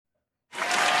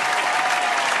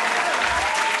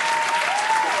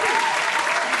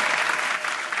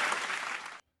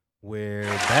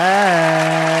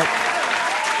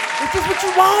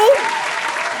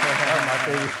That was my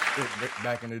favorite shit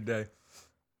back in the day.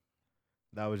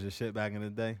 That was your shit back in the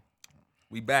day.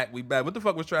 We back. What the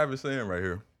fuck was Travis saying right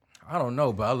here? I don't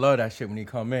know, but I love that shit when he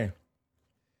come in.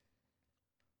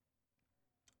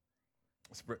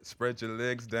 Spread your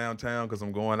legs downtown because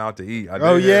I'm going out to eat. I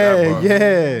Oh did hear that part.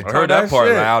 yeah. I heard that part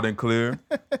shit. loud and clear.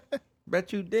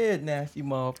 Bet you did, nasty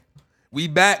motherfucker. We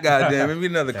back, goddamn. Maybe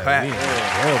another clap.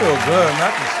 I feel good,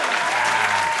 man.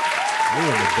 We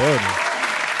in the building.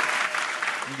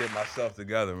 Let me get myself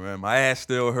together, man. My ass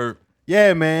still hurt.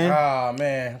 Yeah, man. Ah,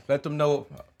 man. Let them know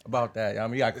about that. I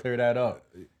mean, you got to clear that up.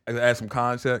 I add some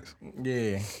context.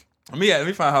 Yeah. Let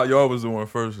me find how y'all was doing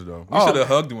first, though. We should have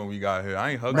hugged when we got here.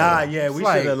 I ain't hugged Nah, her. yeah, we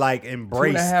like should have like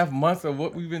embraced. 2.5 months of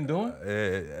what we've been doing?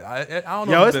 I don't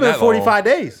know. Yo, if it's been that 45 long.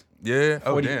 days. Yeah.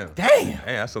 Oh, 40 damn. Damn.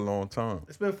 That's a long time.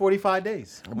 It's been 45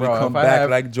 days. We Bro, come if I back had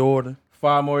like Jordan.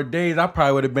 5 more days, I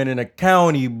probably would have been in the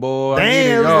county, boy. Damn, I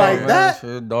needed it was y'all, like man. that?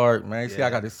 Shit dark, man. See, I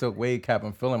got the silk wave cap.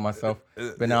 I'm feeling myself.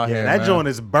 Been out here, That man. joint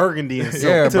is burgundy and silk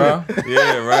Yeah, too. bro.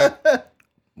 Yeah, right.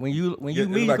 When you Yeah,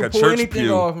 meet, you like can a pull church anything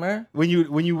pew. off, man. When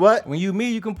you what? When you meet,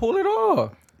 you can pull it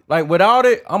off. Like without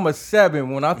it, I'm a 7.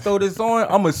 When I throw this on,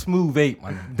 I'm a smooth 8,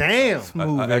 man. Damn.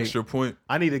 Smooth An 8. extra point.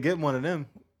 I need to get one of them.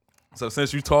 So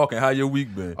since you talking, how your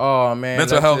week been? Oh man,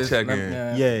 Mental let's health just- check let- in.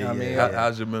 Yeah, I mean, yeah.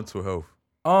 How's your mental health?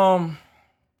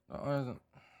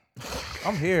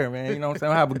 I'm here, man. You know what I'm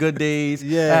saying? I have good days.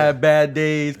 Yeah. I have bad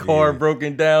days. Car Yeah.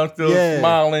 broken down, still Yeah.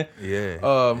 smiling. Yeah.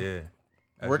 Yeah.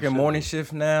 As Working you should morning be.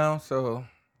 shift now, so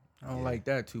I don't like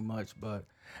that too much. But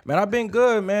man, I've been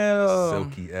good, man.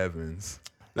 Silky Evans.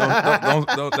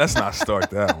 Don't, let's not start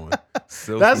that one.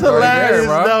 Silky That's Evans. hilarious,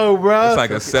 bro. though, bro. It's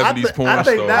like a 70s porn I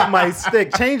think star. that might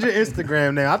stick. Change your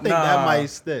Instagram name. I think that Nah. might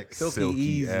stick. Silky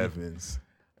Easy. Evans.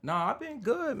 Nah, I've been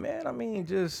good, man. I mean,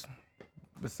 just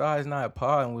besides not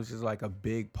podding, was just like a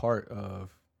big part of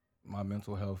my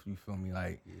mental health. You feel me?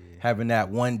 Like having that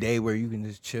one day where you can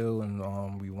just chill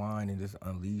and rewind and just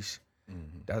unleash.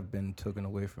 That's been taken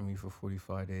away from me for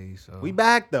 45 days. So We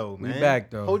back though, man. back,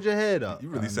 though. Hold your head up. You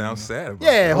really sound sad about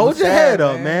Yeah, that. hold your sad, head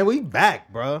up, man. man. We back,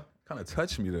 bro. Kind of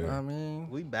touched me there. I mean,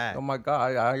 We back. oh my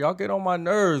God, y'all get on my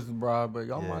nerves, bro. But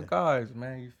y'all my Yeah. guys,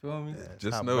 man. You feel me?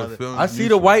 Just Top know brother. it feels I see the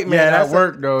mutual. white man Yeah, at that's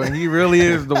work though, and he really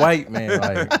is the white man.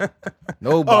 Like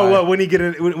nobody. Oh, what when he get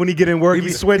in work, he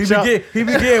switch up. He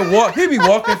be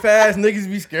walking fast. Niggas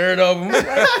be scared of him.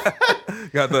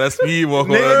 Got that speed walk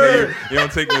on that nigga. You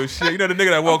don't take no shit. You know the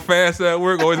nigga that walk fast at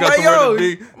work, always got Like, somewhere yo, to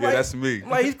be? Yeah, like- that's me.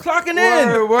 Like he's clocking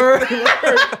in. Word.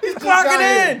 He's clocking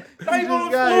in. Not even on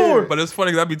the got floor. here. But it's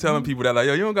funny because I be telling people that, like,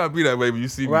 yo, you don't got to be that way when you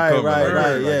see me Right, coming. right, Like,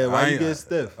 right. like, Yeah, why I you ain't- get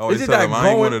stiff? I always Is it tell that them, I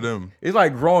ain't one growing- of them. It's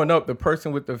like growing up, the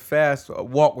person with the fast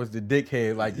walk was the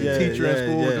dickhead. Like the Yeah, teacher in yeah,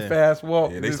 school with yeah. the fast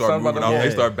walk. Yeah, they Just start something moving about out. the- They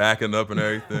Yeah. start backing up and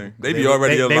everything. They be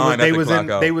already aligned at the clock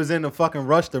out. They was in a fucking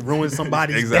rush to ruin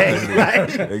somebody's Exactly. day.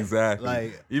 Like, Exactly.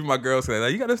 Like- even my girl said,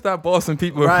 like, you gotta stop bossing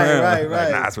people Right, around. right, Like,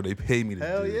 right. nah, that's what they pay me to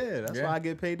hell do. yeah, that's Yeah. why I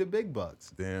get paid the big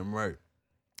bucks. Damn right.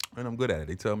 And I'm good at it.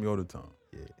 They tell me all the time.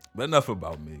 Yeah. But enough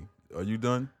about me. Are you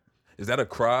done? Is that a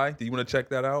cry? Do you want to check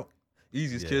that out?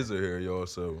 Easy's kids are here, y'all.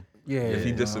 So Yeah. if he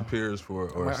you know. disappears for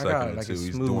or I a got, second or like, two, a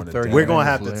he's smooth doing it. 30 damn. We're gonna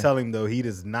have to Minutes tell him though he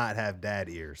does not have dad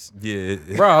ears. Yeah.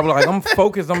 Bro, I'm like, I'm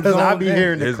focused. I'm Because I zoned be in.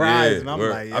 hearing the It's- cries yeah, and I'm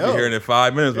word. like, yo. I be hearing it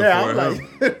 5 minutes before Yeah, I'm him.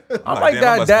 like, I'm Like, like damn, I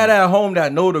that must dad be- at home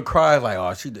that know the cries. Like,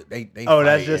 oh, they Oh,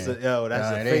 that's fighting. just a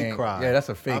They fake ain't- cry. Yeah, that's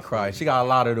a I fake feel cry. you. She got a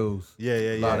lot of those. Yeah,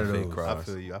 yeah, yeah. lot of fake those. cries.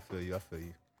 I feel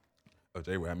you. Oh,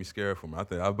 J-Ray had me scared for me. I was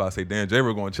about to say, damn,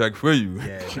 J-Ray gonna check for you.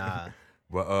 Yeah, nah.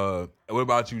 But what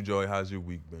about you, Joey? How's your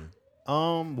week been?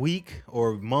 Week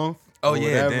or month. Oh or yeah,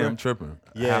 whatever. damn, I'm tripping.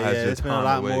 Yeah, How has your it's been a time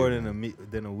lot away more been?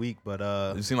 than a week, but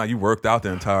It seemed like you worked out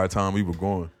the entire time we were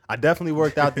going. I definitely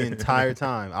worked out the entire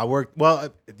time. I worked because I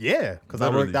worked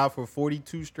Literally. out for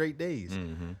 42 straight days.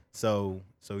 Mm-hmm. So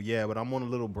yeah, but I'm on a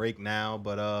little break now.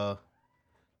 But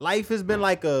life has been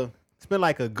like a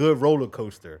good roller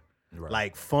coaster, Right.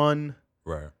 like fun,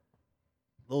 Right. a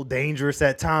little dangerous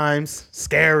at times,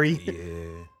 scary,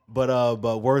 Yeah.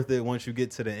 but worth it once you get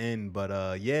to the end.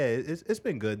 But yeah, it's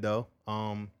been good though.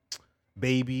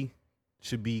 Baby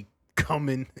should be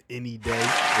coming any day.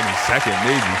 Any second,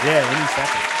 maybe. Yeah, any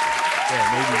second.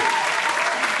 Yeah,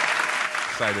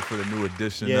 Excited for the new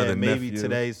edition maybe. of Yeah, the maybe nephew.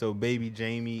 today. So baby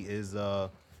Jamie is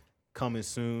coming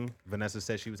soon. Vanessa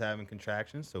said she was having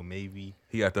contractions, so maybe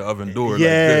He at the oven door. yeah, Like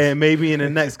this. maybe in the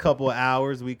next couple of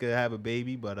hours we could have a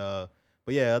baby. But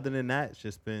yeah, other than that, it's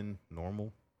just been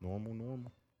normal. Normal.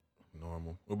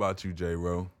 What about you, J.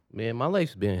 Ro? Man, my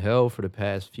life's been hell for the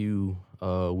past few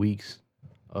weeks.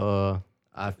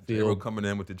 I J-Ro feel coming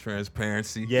in with the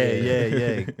transparency.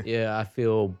 yeah, I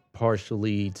feel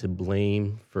partially to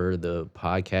blame for the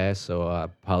podcast, so I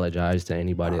apologize to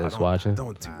anybody that's watching.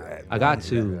 Don't do that. I got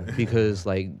to because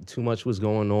like too much was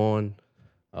going on.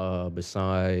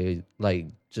 Besides like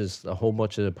just a whole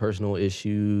bunch of personal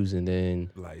issues, and then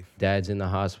Life. dad's in the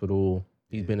hospital.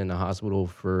 He's been in the hospital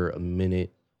for a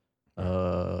minute.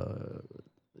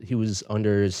 He was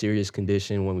under a serious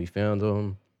condition when we found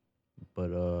him,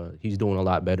 but he's doing a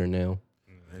lot better now.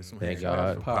 Thank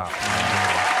God. Pop.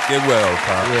 Get well,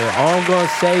 Pop. Yeah, all I'm gonna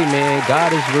say, man,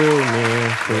 God is real, man,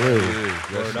 for real.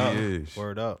 Yes, he is.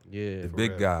 Word up. Yeah, The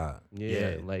big God.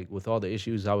 yeah. Like with all the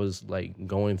issues I was like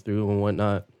going through and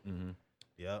whatnot.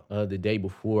 Yep. The day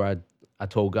before, I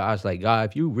told God, I was like, God,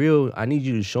 if you real, I need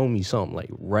you to show me something like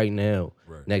right now.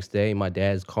 Right. Next day, my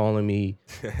dad's calling me,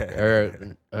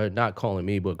 or not calling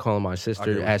me, but calling my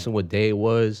sister, asking what day it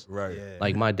was. Right. Yeah.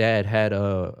 Like my dad had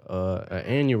a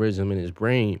aneurysm in his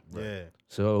brain. Yeah.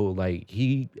 So like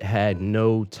he had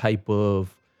no type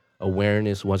of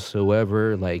awareness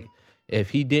whatsoever. Like if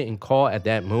he didn't call at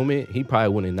that moment, he probably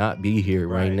would not be here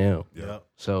right now. Yep.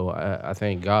 So I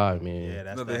thank God, man. Yeah,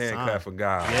 that's Another that hand sign. clap for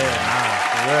God. Yeah,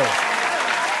 for real.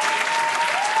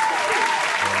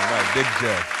 All right, Big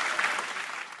Jeff.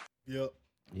 Yep.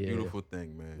 Yeah. Beautiful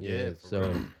thing, man. Yeah. for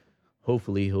So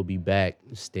hopefully he'll be back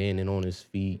standing on his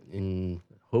feet, and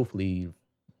hopefully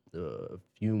a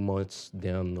few months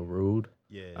down the road.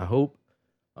 Yeah. I hope.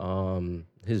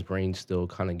 His brain's still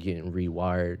kind of getting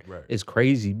rewired. Right. It's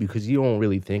crazy because you don't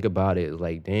really think about it.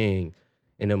 Like, dang,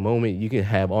 in a moment you can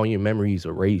have all your memories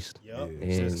erased. Yep. Yeah, And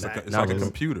it's like not a just-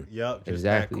 computer. Yep. Just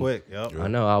Exactly. that quick. Yep. I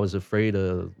know I was afraid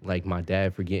of like my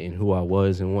dad forgetting who I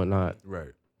was and whatnot. Right.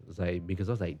 It was like because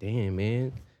I was like, damn,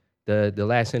 man. The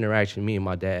last interaction me and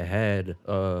my dad had,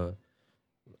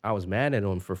 I was mad at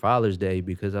him for Father's Day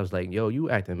because I was like, yo, you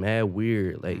acting mad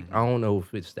weird. Like, I don't know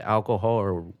if it's the alcohol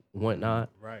or whatnot.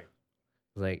 Right.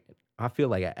 Like, I feel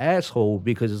like an asshole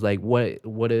because it's like, what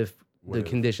if What the if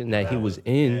condition that he was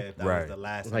in, Yeah, if that Right. was the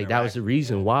last like, that was the interaction.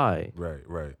 reason why. Right.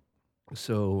 Right.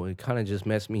 So it kind of just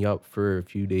messed me up for a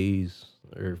few days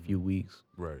or a few weeks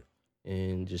Right.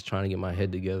 and just trying to get my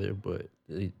head together. But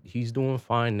he's doing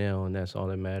fine now, and that's all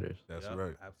that matters. That's Yep,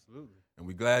 right. Absolutely. And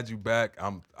we glad you back.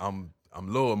 I'm a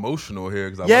little emotional here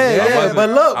because But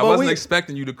look, I but wasn't we-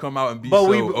 expecting you to come out and be but so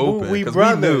we- open we because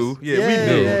brothers. we knew, we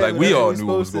knew, Yeah, like we that's all what we knew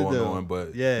what was supposed to going do. on,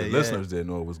 but Yeah, the yeah. listeners didn't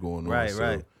know what was going on. Right, so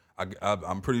right.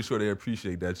 I'm pretty sure they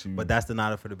appreciate that you. But that's the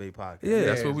Not Up for Debate podcast. yeah,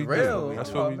 that's Yeah, what we it's do. real. That's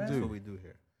Come on, what we man. That's do. what we do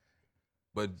here.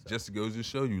 But just goes to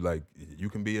show you, like, you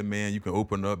can be a man, you can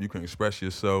open up, you can express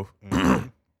yourself. Mm-hmm.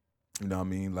 You know what I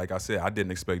mean? Like I said, I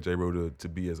didn't expect J-Ro to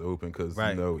be as open because,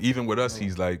 Right. you know, even with us,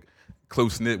 he's like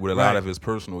close-knit with a lot Right. of his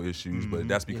personal issues, but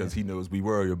that's because he knows we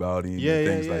worry about him Yeah, and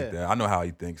yeah, things yeah. like that. I know how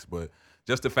he thinks, but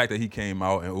just the fact that he came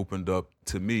out and opened up,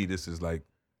 to me, this is like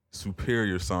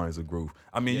superior signs of growth.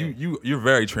 I mean, you're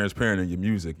very transparent in your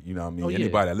music, you know what I mean? Oh, yeah.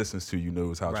 Anybody that listens to you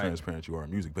knows how Right. transparent you are in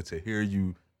music, but to hear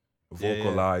you Yeah, yeah.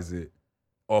 vocalize it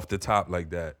off the top like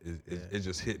that, Yeah. it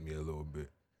just hit me a little bit.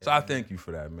 So I thank you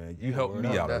for that, man. You helped word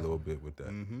me up. out a little bit with that.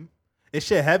 Mm-hmm. It's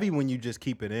shit heavy when you just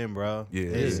keep it in, bro. Yeah,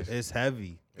 it it's, is. it's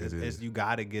heavy. It It's is. you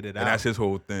gotta get it out. And that's his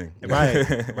whole thing.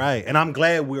 right, right. And I'm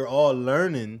glad we're all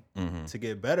learning Mhm. to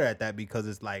get better at that because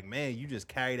it's like, man, you just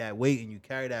carry that weight and you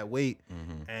carry that weight,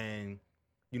 Mhm. and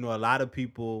you know, a lot of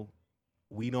people,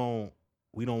 we don't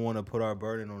want to put our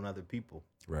burden on other people,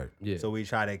 Right. Yeah. so we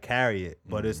try to carry it.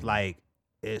 But it's Mhm. like,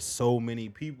 it's so many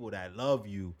people that love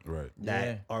you Right. that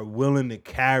Yeah. are willing to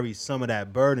carry some of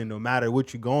that burden, no matter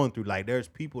what you're going through. Like, there's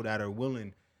people that are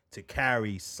willing to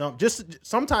carry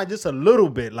sometimes just a little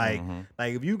bit. Like, Mhm.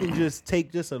 like if you can just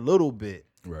take just a little bit,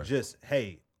 Right. just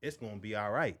hey, it's gonna be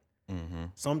all right. Mm-hmm.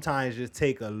 Sometimes just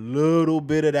take a little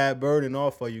bit of that burden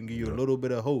off of you and give you Yeah. a little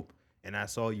bit of hope, and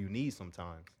that's all you need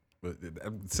sometimes. But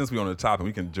since we're on the topic,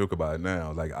 we can joke about it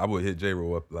now. Like, I would hit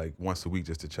J-Ro up like once a week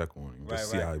just to check on him, just Right,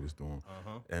 see right. how he was doing.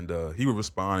 Uh-huh. And he would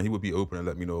respond. He would be open and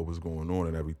let me know what was going on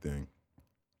and everything.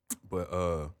 But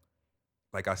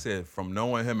like I said, from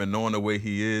knowing him and knowing the way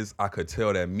he is, I could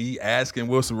tell that me asking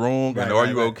what's wrong Right, and are right,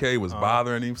 you right. okay was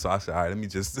bothering him. So I said, all right, let me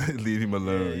just leave him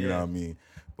alone. Yeah, You know yeah. what I mean?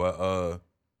 But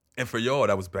and for y'all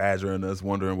that was badgering us,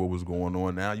 wondering what was going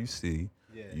on. Now you see.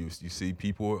 Yeah. You see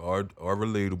people are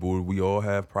relatable. We all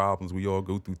have problems. We all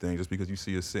go through things. Just because you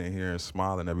see us sitting here and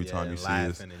smiling every Yeah, time you and see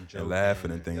us laughing and and joking laughing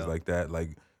and and- things yep. like that.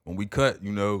 Like when we cut,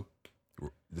 you know,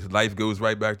 life goes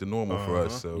right back to normal for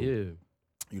us. Uh-huh. So Yeah.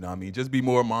 you know what I mean? Just be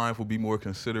more mindful, be more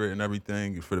considerate and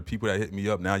everything. For the people that hit me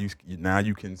up, now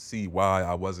you can see why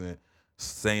I wasn't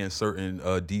saying certain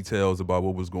details about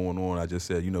what was going on. I just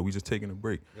said, we just taking a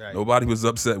break. Right. Nobody was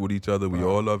upset with each other. We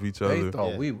all love each They other.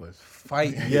 thought we was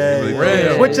fighting. Yeah, Really yeah.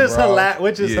 cool. Which is bro.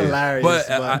 hilarious.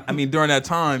 But I mean, during that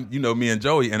time, me and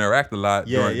Joey interact a lot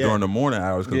during the morning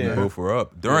hours because we both were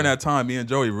up. During that time, me and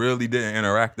Joey really didn't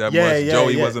interact that much.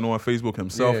 Joey wasn't on Facebook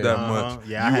himself that much.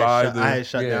 Yeah, I had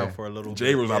shut down for a little bit.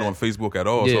 Jay was not on Facebook at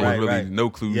all, Yeah. so it was Right, really right. no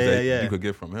clues that you could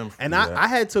get from him. And I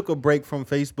had took a break from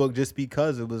Facebook just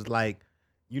because it was like,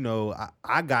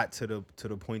 I got to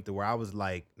the point to where I was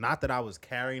like, not that I was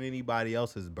carrying anybody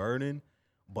else's burden,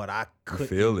 but I couldn't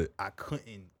feel it. I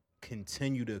couldn't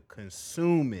continue to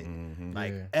consume it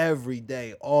like Yeah. every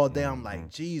day, all day. I'm like,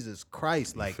 Jesus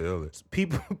Christ, like feel it.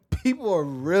 people are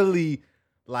really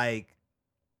like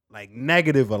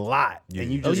negative a lot, Yeah.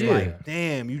 and you Oh, just yeah. like,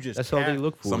 damn, you just That's all they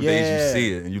look for. Some Yeah. days you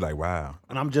see it and you're like, wow.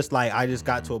 And I'm just like, I just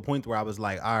got to a point where I was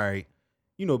like, all right,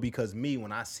 because me,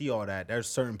 when I see all that, there's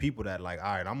certain people that like,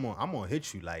 all right, I'm gonna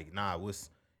hit you. Like, nah, what's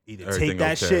either Everything take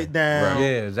that okay. shit down, Right.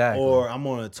 Yeah, exactly. or I'm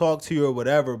gonna talk to you or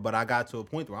whatever. But I got to a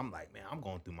point where I'm like, man, I'm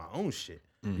going through my own shit.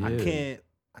 Mm-hmm.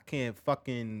 I can't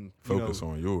fucking Focus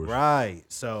on yours. Right.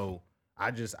 So I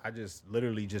just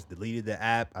literally just deleted the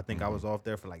app. I think I was off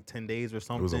there for like 10 days or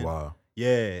something. It was a while.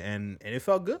 Yeah, and it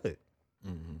felt good.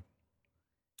 Mm-hmm.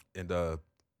 And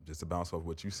just to bounce off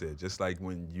what you said, just like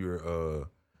when you're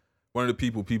one of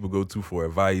the people go to for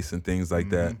advice and things like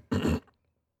that,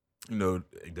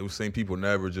 those same people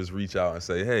never just reach out and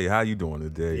say, hey, how you doing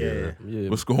today? Yeah. Yeah.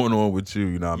 What's going on with you?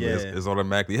 You know what I mean? Yeah. It's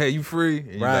automatically, hey, you free?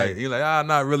 And Right. You're like,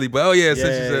 not really. But, oh, yeah, since you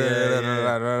Yeah, said,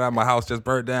 yeah. my house just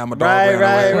burnt down, my dog Right, ran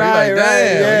right, away. right, You're like,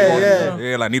 damn. right. you want- Yeah.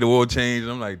 Yeah, like, need a oil change.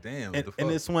 And I'm like, damn, what the fuck?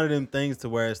 And it's one of them things to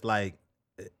where it's like,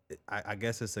 I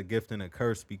guess it's a gift and a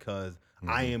curse because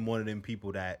I am one of them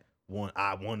people that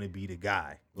I want to be the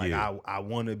guy. Like Yeah. I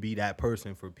want to be that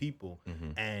person for people,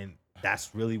 and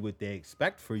that's really what they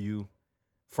expect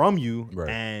from you, Right.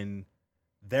 and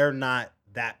they're not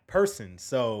that person.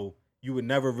 So you would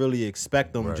never really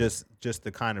expect them Right. just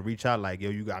to kind of reach out like, yo,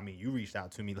 you reached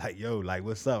out to me like, yo, like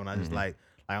what's up, and I just like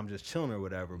I'm just chilling or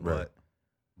whatever. Right.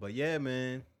 But yeah,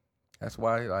 man. That's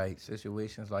why, like,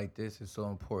 situations like this is so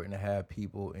important to have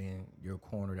people in your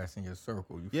corner that's in your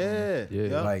circle. You feel me? Yeah. Yeah.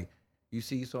 Yup. Like, you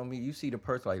see the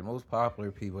person, like, the most popular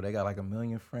people, they got like 1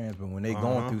 million friends, but when they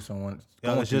going through it's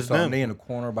through just something, them. they in the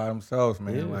corner by themselves,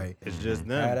 man. Yeah. Like, It's just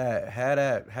have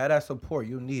them. that support.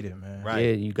 You need it, man. Right.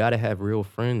 Yeah, you gotta have real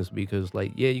friends because,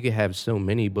 like, yeah, you can have so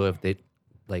many, but if they,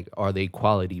 like, are they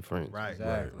quality friends? Right.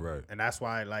 Exactly. Right. And that's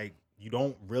why, like, you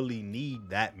don't really need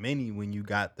that many when you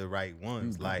got the right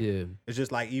ones. Like, Yeah. it's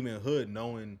just like even Hood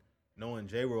knowing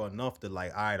J-Ro enough to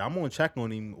like, all right, I'm gonna check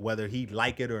on him whether he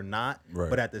like it or not. Right.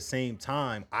 But at the same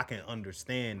time, I can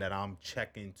understand that I'm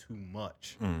checking too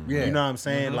much. Yeah. You know what I'm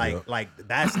saying? Like, Yeah. like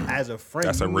that's as a friend.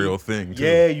 That's a you real need- thing, too.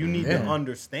 Yeah, you need to Yeah.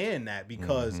 understand that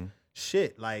because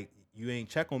shit, like you ain't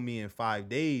check on me in 5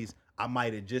 days. I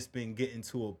might have just been getting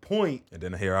to a point. And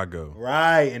then here I go.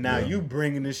 Right, and now you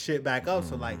bringing this shit back up.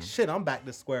 So like, shit, I'm back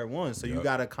to square one. So you Yep.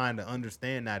 gotta kind of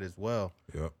understand that as well.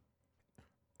 Yep.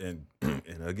 And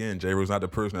again, J-Ro's not the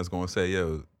person that's gonna say,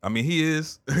 yo. I mean, he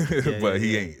is, but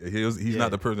he ain't. He's not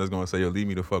the person that's gonna say, yo, leave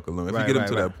me the fuck alone. If Right, you get him right,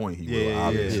 to right. that point, he Yeah, will, yeah,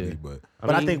 obviously. yeah. But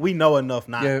But I mean, think we know enough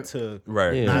not Yeah. to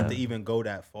right, Yeah. not to even go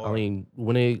that far. I mean,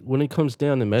 when it comes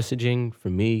down to messaging, for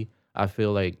me, I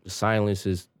feel like silence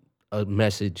is a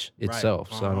message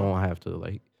itself. So I don't have to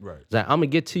like. right. I'm gonna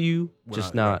get to you,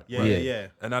 just not. yeah.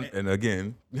 And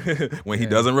again, when he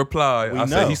doesn't reply, We I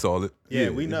say know. he saw it. Yeah,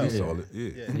 we know. He saw it.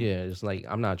 Yeah. Yeah, it's like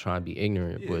I'm not trying to be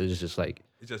ignorant, but it's just like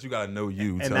It's just you gotta know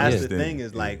you. And to that's the understand. thing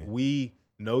is like we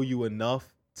know you enough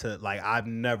to like I've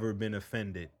never been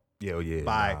offended yeah,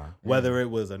 by nah. whether it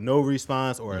was a no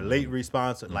response or a late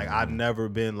response. Like I've never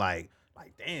been like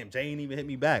damn, Jay ain't even hit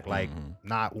me back. Like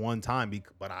not one time,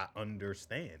 but I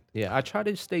understand. yeah. I try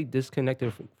to stay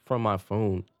disconnected from my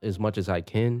phone as much as I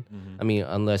can. I mean,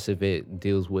 unless if it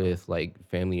deals with like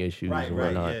family issues Right, and right,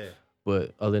 whatnot. yeah.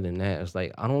 But other than that, it's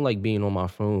like I don't like being on my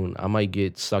phone. I might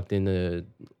get sucked into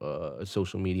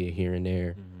social media here and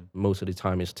there. Most of the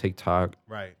time, it's TikTok.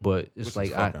 Right. But it's Which like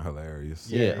is fucking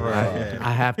hilarious. Yeah, yeah.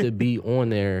 I have to be on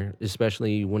there,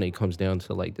 especially when it comes down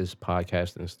to like this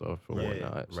podcast and stuff or Yeah,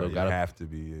 whatnot. So Right, you gotta have to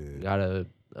be. Yeah.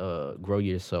 gotta grow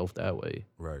yourself that way.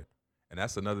 Right. And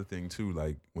that's another thing too,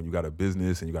 like when you got a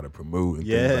business and you got to promote and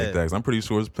Yeah. things like that. 'Cause I'm pretty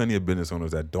sure there's plenty of business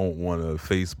owners that don't want a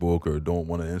Facebook or don't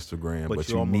want an Instagram, But but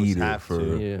you you almost need it have for,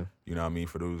 to. Yeah, you know what I mean?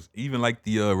 For those, even like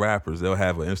the rappers, they'll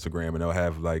have an Instagram and they'll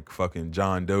have like fucking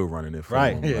John Doe running it for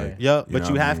Right. them. Yeah. Like, Yeah, you but know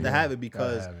you what I have mean? to have it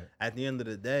because have it. at the end of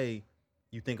the day,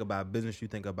 you think about business, you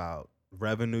think about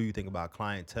revenue, you think about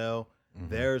clientele,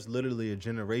 there's literally a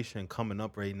generation coming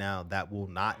up right now that will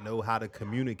not know how to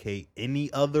communicate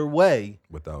any other way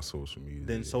without social media.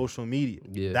 than social media.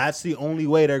 Yeah. That's the only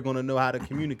way they're going to know how to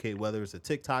communicate, whether it's a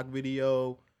TikTok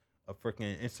video, a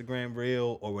freaking Instagram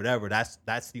reel, or whatever.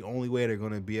 That's the only way they're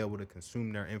going to be able to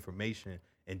consume their information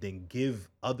and then give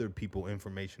other people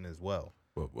information as well.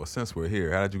 Well, since we're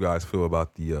here, how did you guys feel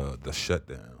about the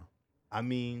shutdown? I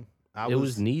mean, It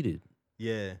was needed.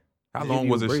 yeah. How Give long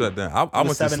you was a it break. shut down? I was went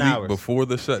to 7 sleep hours. before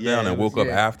the shutdown Yeah, and it woke was-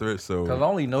 up after it. So Because I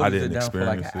only I noticed didn't it down for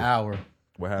like experience an it. hour.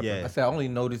 What happened? Yeah. I said I only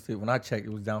noticed it when I checked.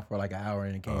 It was down for like an hour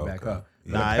and it came Oh, back okay. up.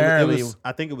 Yeah. But Nah, apparently, it was,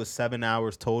 I think it was 7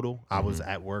 hours total. I was Mm-hmm.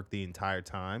 at work the entire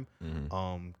time,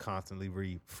 constantly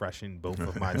refreshing both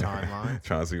of my timelines.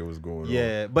 Trying to see what was going on.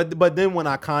 Yeah, but then when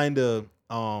I kind of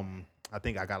I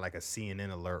think I got like a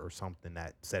CNN alert or something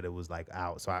that said it was like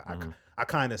out, so I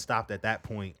kind of stopped at that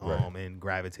point Right. and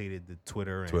gravitated to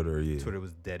Twitter. And Twitter, yeah. Twitter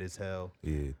was dead as hell.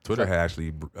 Yeah. Twitter had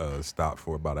actually stopped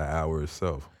for about an hour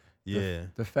itself. Yeah,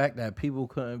 the fact that people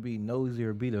couldn't be nosy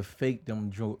or be the fake them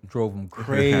drove them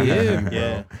crazy. Yeah, bro.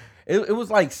 yeah. It was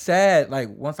like sad. Like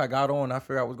once I got on, I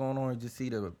figured out what's going on and just see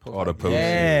the post. All the like, posts,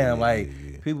 damn, yeah, like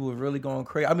yeah. people were really going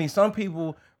crazy. I mean, some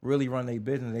people really run their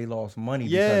business. They lost money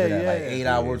Yeah, because of that. Like yeah. 8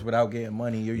 hours without getting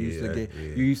money. You're used to Yeah, get yeah.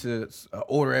 you used to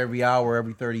order every hour,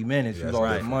 every 30 minutes. You That's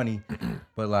lost right. money,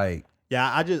 but like.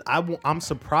 Yeah, I'm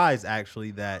surprised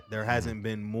actually that there hasn't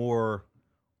been more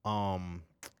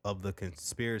of the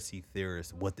conspiracy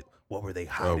theorists. What were they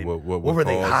hiding? what were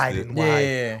they caused hiding? it? Why?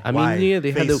 Yeah. I mean, why yeah,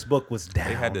 they had the- Facebook was down.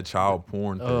 They had the child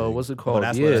porn thing. What's it called?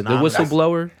 that's what Yeah, it's the not-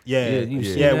 whistleblower. Yeah, you yeah.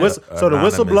 seen yeah. that? So the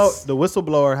Anonymous.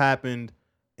 whistleblower happened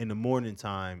in the morning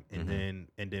time, and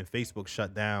Mm-hmm. then Facebook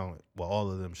shut down. Well, all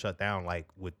of them shut down like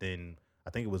within, I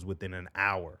think it was within an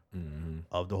hour Mm-hmm.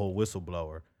 of the whole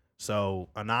whistleblower. So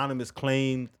Anonymous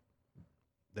claimed,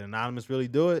 did Anonymous really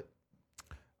do it?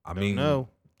 I Don't mean, know.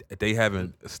 they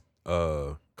haven't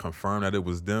confirmed that it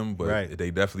was them, but Right. they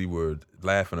definitely were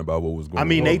laughing about what was going on. I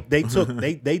mean,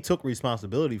 they took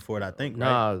responsibility for it. I think. Right?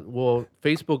 Nah, well,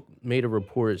 Facebook made a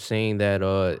report saying that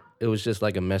it was just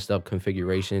like a messed up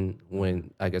configuration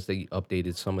when I guess they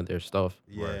updated some of their stuff.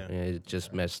 Yeah. And it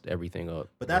just messed everything up.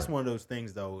 But that's one of those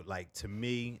things, though. Like to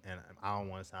me, and I don't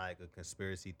want to sound like a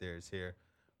conspiracy theorist here,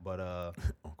 but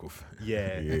Uncle F-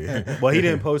 yeah. Well, he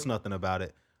didn't post nothing about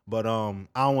it. But I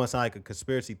don't want to sound like a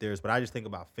conspiracy theorist, but I just think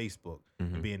about Facebook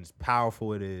and being as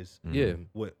powerful it is. Yeah.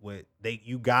 What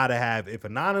you gotta have, if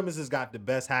Anonymous has got the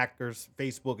best hackers,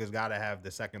 Facebook has gotta have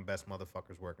the second best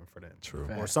motherfuckers working for them. True.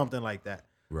 Or something like that.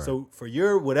 Right. So for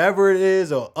your whatever it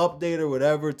is, or update or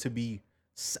whatever, to be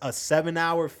a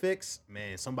 7-hour fix,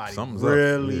 man, somebody Something's up,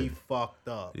 really yeah. fucked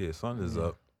up. Yeah, sun is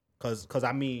up. Cause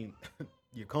I mean,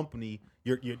 your company,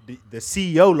 the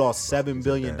CEO lost $7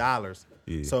 billion.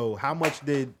 Yeah. So how much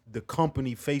did the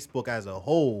company Facebook as a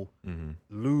whole Mm-hmm.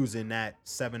 lose in that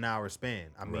 7-hour span?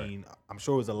 I Right. mean, I'm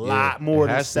sure it was a lot more it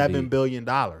than has to be. $7 billion.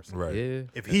 Right. Yeah.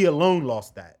 If he alone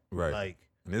lost that, Right. Like,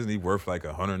 And isn't he worth like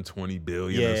 120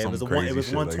 billion yeah, or it something was crazy it was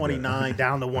shit like that? 129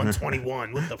 down to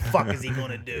 121. What the fuck is he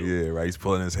gonna do? Yeah, right. He's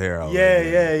pulling his hair out. Yeah,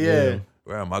 like that. yeah.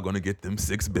 Where am I going to get them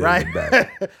 6 Right. billion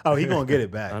back? Oh, he gonna get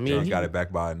it back. I mean, John he- got it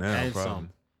back by now. and Probably. some.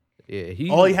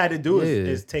 Yeah, All he had to do yeah.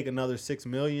 is take another $6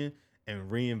 million and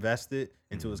reinvest it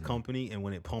into his company, and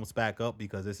when it pumps back up,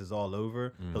 because this is all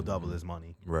over, he'll double his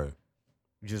money. Right.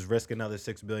 Just risk another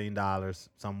 $6 billion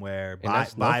somewhere. And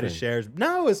that's Buy the nothing. shares.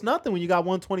 No, it's nothing when you got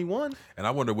 121. And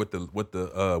I wonder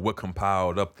what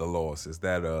compiled up the loss. Is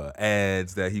that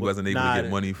ads that he wasn't able to get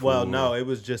money for? Well, no, it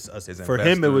was just His for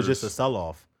him. It was just a investors? sell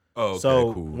off. Oh, okay,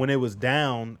 so cool. when it was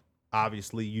down,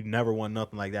 obviously you never want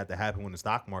nothing like that to happen when the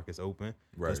stock market's open,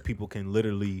 because Right. people can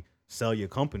literally sell your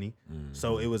company.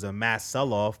 So it was a mass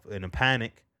sell off and a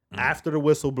panic after the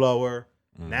whistleblower.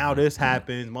 Now this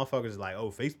happens. Motherfuckers is like, oh,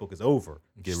 Facebook is over.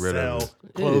 Get rid of Sell,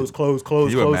 it. close. Can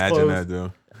you imagine that,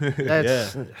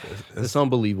 close. though? That's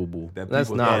unbelievable. That That's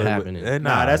people not thought it happening. would-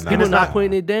 Nah, that's- People it's not not-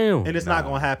 putting it down. And it's not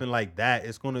Nah. gonna happen like that.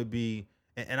 It's gonna be,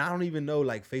 and I don't even know.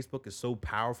 Like Facebook is so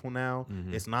powerful now.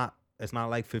 Mm-hmm. It's not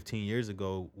like 15 years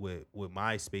ago with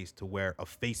MySpace, to where a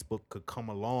Facebook could come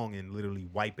along and literally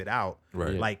wipe it out.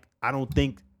 Right. Like I don't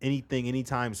think anything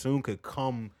anytime soon could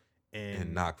come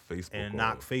And knock Facebook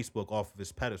off. Facebook off of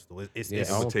its pedestal. It's Yeah, It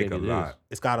I would don't take think a it lot. is.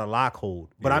 it's got a lock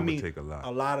hold. But Yeah, I it would mean, take a lot.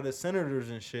 a lot of the senators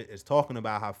and shit is talking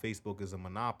about how Facebook is a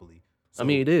monopoly. I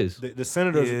mean, it is. The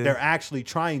senators, Yeah. they're actually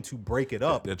trying to break it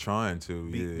up. They're trying to.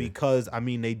 Yeah. Because I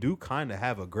mean they do kind of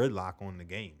have a gridlock on the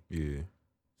game. Yeah.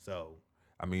 So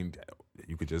I mean,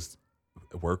 you could just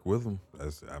work with them.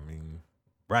 Because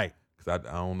right. I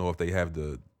don't know if they have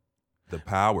the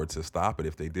power to stop it.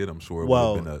 If they did, I'm sure it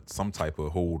Well- would have been some type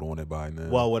of hold on it by now.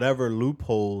 Well, whatever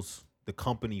loopholes the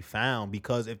company found,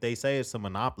 because if they say it's a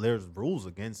monopoly, there's rules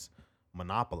against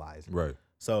monopolizing. Right.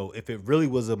 So if it really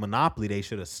was a monopoly, they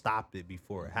should have stopped it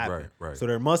before it happened. Right. So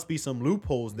there must be some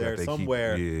loopholes there they keep-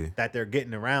 somewhere yeah. that they're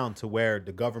getting around to where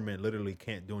the government literally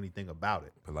can't do anything about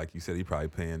it. But like you said, he probably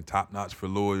paying top notch for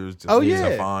lawyers just Oh, to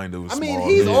yeah. find those I mean, small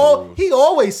he's rules. he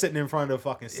always sitting in front of the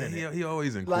fucking Senate. Yeah, he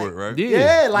always in Like, court, right?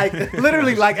 Yeah, like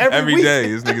literally like every week.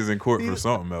 day, this nigga's in court for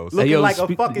something else. Looking Hey, yo, like a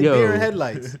spe- fucking yo. deer in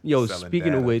headlights. Yo, Selling speaking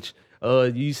data. of which,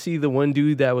 you see the one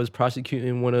dude that was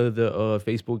prosecuting one of the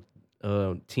Facebook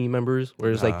team members, where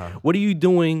it's like, "What are you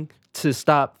doing to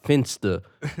stop Finsta?"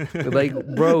 Like,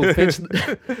 bro,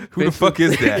 Finsta. Who the fuck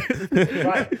is that?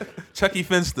 Right. Chucky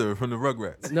Finster from the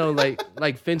Rugrats. No, like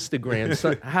Finstagram.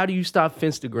 So, how do you stop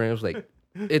Finstagrams? Like,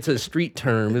 it's a street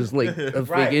term. It's like a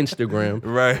Right. fake Instagram.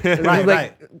 Right. And Right, it's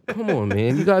like, come on,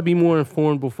 man. You gotta be more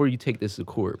informed before you take this to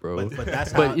court, bro. But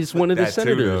that's But how, it's one of the that too,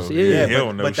 senators. though. Yeah. Yeah, yeah, he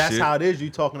don't know but that's shit. how it is. You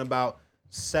talking about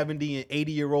 70 and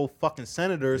 80-year-old fucking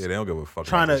senators Yeah, they don't give a fuck.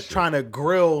 trying about to this shit. trying to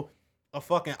grill a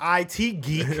fucking IT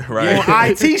geek Right.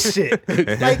 on IT shit.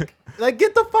 Like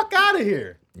get the fuck out of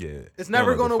here. Yeah, It's they don't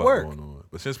never know what the gonna fuck work. going on.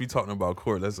 But since we talking about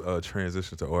court, let's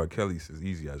transition to R. Kelly's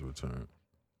Easy as Return.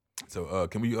 So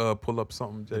can we pull up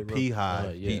something, Jay? bro?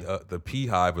 Beehive. Yeah. The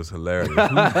Beehive was hilarious. Who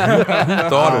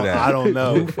thought of that? I don't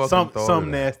know. Who fucking Some thought of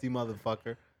that? nasty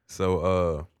motherfucker.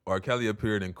 So R. Kelly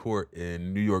appeared in court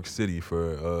in New York City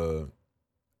for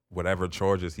whatever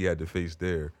charges he had to face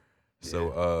there.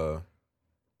 So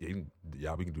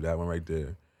yeah, we can do that one right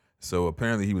there. So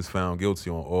apparently he was found guilty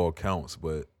on all counts,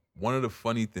 but one of the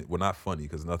funny things, well, not funny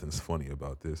because nothing's funny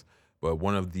about this, but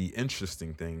one of the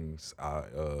interesting things I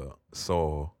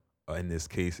saw in this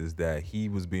case is that he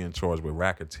was being charged with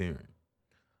racketeering.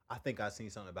 I think I seen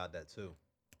something about that too.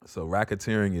 So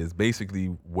racketeering is basically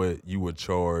what you would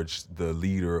charge the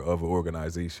leader of an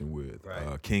organization with,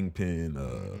 Right. kingpin,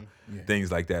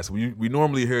 things like that. So we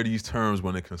normally hear these terms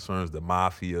when it concerns the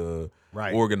mafia,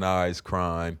 Right. organized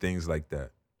crime, things like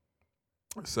that.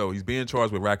 So he's being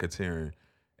charged with racketeering,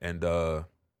 and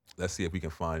let's see if we can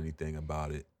find anything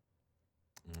about it.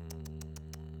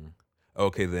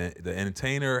 Okay, the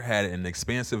entertainer had an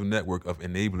expansive network of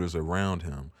enablers around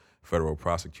him, federal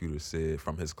prosecutors said,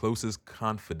 from his closest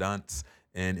confidants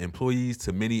and employees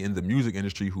to many in the music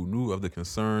industry who knew of the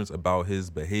concerns about his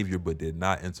behavior but did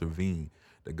not intervene.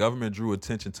 The government drew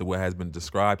attention to what has been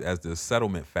described as the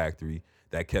settlement factory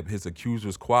that kept his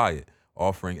accusers quiet,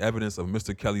 offering evidence of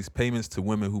Mr. Kelly's payments to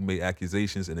women who made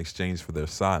accusations in exchange for their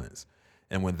silence.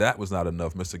 And when that was not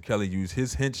enough, Mr. Kelly used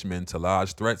his henchmen to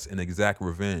lodge threats and exact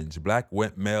revenge,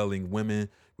 blackmailing women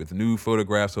with nude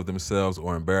photographs of themselves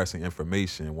or embarrassing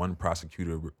information, one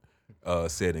prosecutor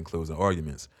said in closing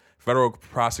arguments. Federal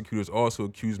prosecutors also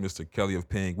accused Mr. Kelly of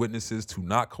paying witnesses to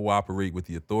not cooperate with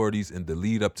the authorities in the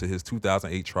lead up to his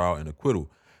 2008 trial and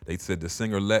acquittal. They said the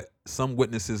singer let some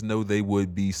witnesses know they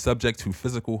would be subject to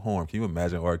physical harm. Can you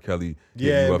imagine R. Kelly? hitting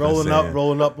Yeah, you up and saying,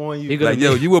 rolling up on you. He gonna like,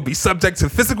 yo, you will be subject to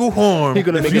physical harm He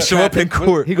gonna if make you a show up in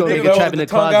court. He gonna make Nigga a trap with in the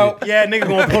the tongue closet. out. Yeah, nigga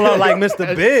gonna pull up like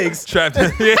Mr. Biggs. Trapped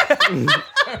in. Yeah.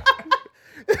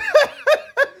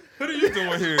 What are you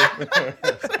doing here?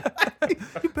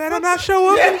 You better not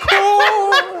show up in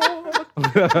court,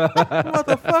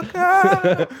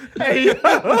 motherfucker. Hey, yo.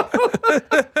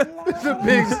 Mr.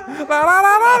 Biggs. La, la,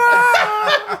 la, la,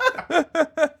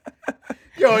 la.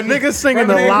 Yo, a nigga singing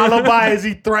the lullaby as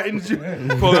he threatens you.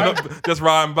 Pulling up, just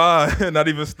riding by, not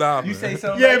even stopping. You say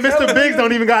something. Yeah, like, Mr. "Tell Biggs me."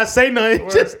 don't even gotta say nothing.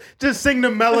 Just sing the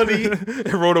melody.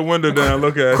 Roll the window down,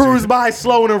 look at Cruise you. by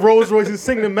slow in a Rolls Royce and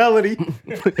sing the melody.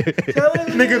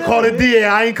 Nigga called a DA.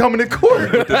 I ain't coming to court.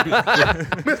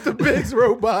 Mr. Biggs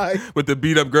rode by With the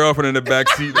beat up girlfriend in the back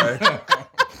seat,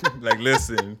 like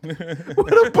listen. with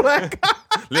a black guy.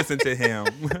 Listen to him.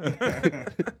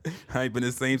 I ain't been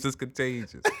the same since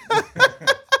Contagious.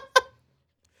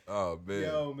 Oh, man.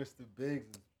 Yo, Mr.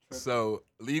 Biggs. So,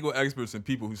 legal experts and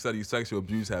people who study sexual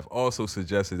abuse have also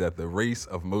suggested that the race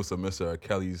of most of Mr. R.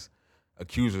 Kelly's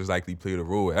accusers likely played a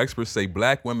role. Experts say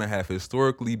black women have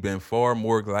historically been far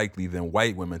more likely than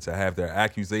white women to have their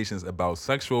accusations about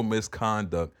sexual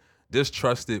misconduct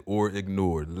distrusted or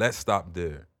ignored. Let's stop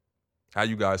there. How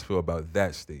you guys feel about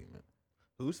that statement?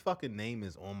 Whose fucking name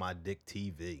is on my dick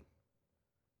TV?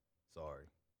 Sorry.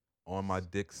 On my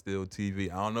dick still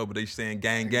TV. I don't know, but they saying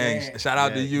gang, gang. Shout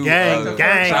out to you. Gang,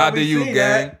 gang. Shout out to We you, seen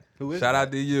gang. that. Who is Shout that?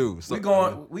 out to you.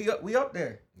 So, We up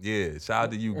there. Yeah, shout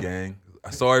out to you, gang.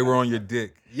 Sorry we're on your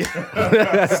dick.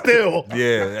 Yeah. Still.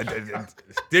 Yeah, I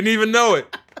didn't even know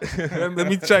it. Let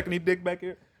me check any dick back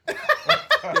here.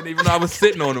 Didn't even know I was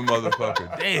sitting on the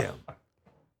motherfucker. Damn.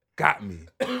 got me.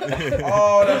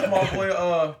 Oh, that's my boy.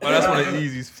 Oh, that's one of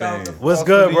Easy's fans. What's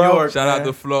good, bro? Shout out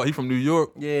to Flaw. He from New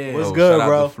York. Yeah. What's Oh, good, shout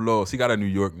bro? out to Floss. He got a New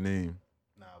York name.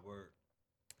 Nah, word.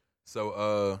 So,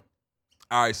 all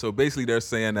right. So basically, they're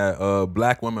saying that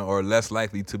black women are less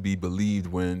likely to be believed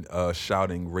when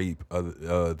shouting rape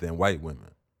than white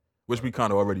women, which we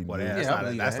kind of already Well, knew. that's Yeah, I not,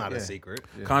 believe that's that, not yeah. a secret.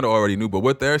 Kind of already knew. But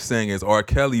what they're saying is R.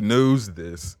 Kelly knows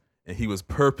this, and he was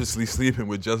purposely sleeping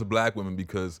with just black women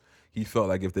because he felt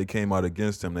like if they came out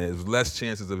against him, there's less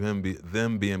chances of them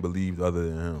being believed other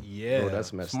than him. Yeah. Bro,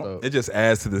 that's messed up. It just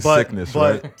adds to the but, sickness,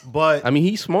 but, right? But I mean,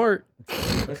 he's smart.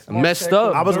 Messed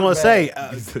up. I was gonna say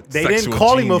they didn't Sexual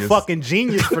call him a genius. fucking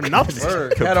genius for nothing.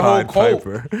 Word. Had a whole Pied cult.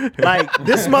 Piper. Like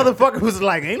this motherfucker was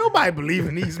like, ain't nobody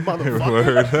believing these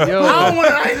motherfuckers. Word. Yo, I don't want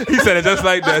to. He said it just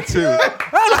like that too.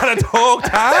 I'm not a dog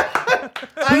tie.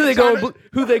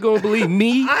 who they gonna believe?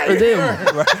 Me or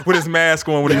them? With his mask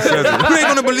on when he says it. Who they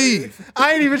gonna believe?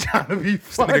 I ain't even trying to be Nigga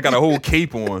funny. got a whole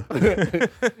cape on.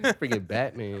 Freaking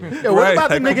Batman. Yo, what Right, about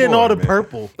the like, nigga in come all on, the man.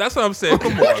 purple? That's what I'm saying.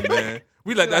 Come on, man.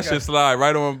 We let that shit slide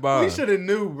right on by. We should have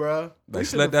knew, bro.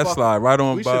 Like, let that slide right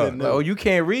on we by. shoulda knew. Oh, you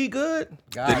can't read good?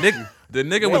 The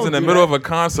nigga was don't in the do middle that. of a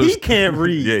concert. He can't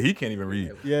read. Yeah, he can't even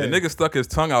read. Yeah. The nigga stuck his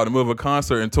tongue out in the middle of a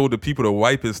concert and told the people to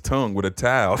wipe his tongue with a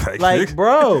towel. Like, nigga,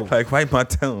 bro, like wipe my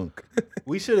tongue.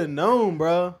 we should have known,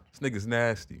 bro. This nigga's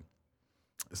nasty.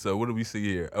 So what do we see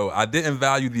here? Oh, I didn't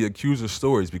value the accuser's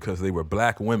stories because they were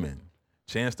black women.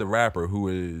 Chance the Rapper, who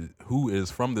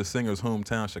is from the singer's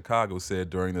hometown, Chicago, said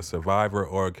during the Survivor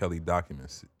R. Kelly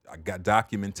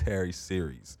documentary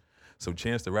series. So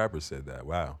Chance the Rapper said that.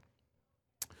 Wow.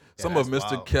 Some of that's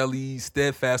Mr. wild. Kelly's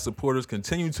steadfast supporters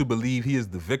continue to believe he is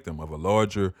the victim of a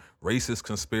larger racist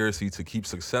conspiracy to keep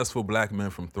successful black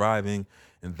men from thriving,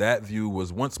 and that view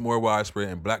was once more widespread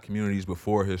in black communities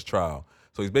before his trial.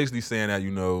 So he's basically saying that,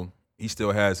 he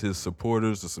still has his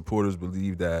supporters. The supporters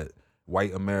believe that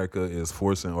white America is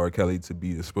forcing R. Kelly to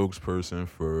be the spokesperson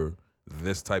for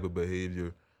this type of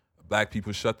behavior. Black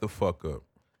people, shut the fuck up.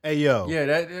 Hey yo, Yeah,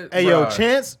 hey yo,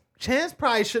 bruh. Chance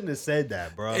probably shouldn't have said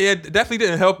that, bro. Yeah, it definitely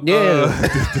didn't help. Yeah.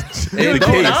 The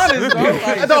Don't case. honest, bro.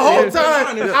 Like, The whole yeah, time,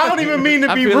 honest. I don't even mean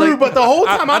to I be feel rude, like- but the whole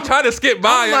time I I'm tried to skip by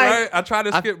I'm it, like- right? I tried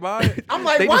to skip by it. I'm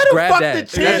like, They why just the grabbed fuck that. did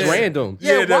That's Chance? random.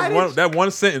 Yeah, why that one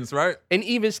sentence, right? And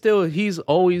even still, he's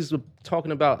always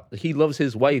talking about he loves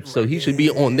his wife, so he should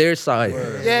be on their side.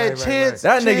 Yeah, Chance.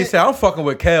 That nigga Chance- said, I'm fucking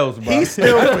with Kels, bro. He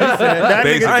still. that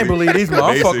Basically. I ain't believe these, bro.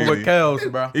 I'm fucking Basically. with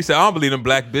Kels, bro. He said, I don't believe in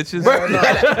black bitches.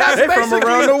 That's They from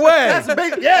around the way. That's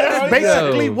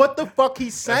basically Yo. what the fuck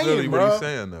he's That's saying, really bro. what he's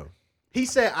saying, though. He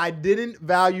said, I didn't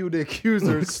value the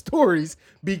accuser's stories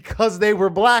because they were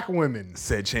black women.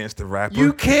 Said Chance the Rapper.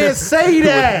 You can't say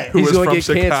that. Who He's was gonna from get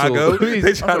Chicago. canceled.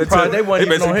 They tried to surprised tell, they they wasn't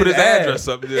even basically on put his his ad. address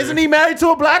up there. Isn't he married to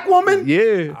a black woman?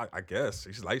 Yeah. I guess.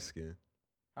 He's light skinned.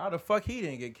 How the fuck he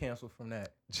didn't get canceled from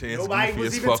that? Chance Nobody goofy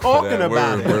was as even fuck for that. talking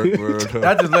about Word.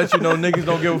 That just lets you know niggas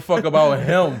don't give a fuck about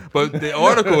him. But the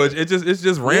article, it's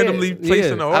just randomly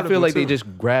placing the article. I feel like they too.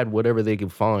 just grabbed whatever they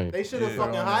could find. They should have Yeah.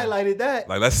 fucking highlighted that.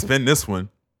 Like, let's spin this one.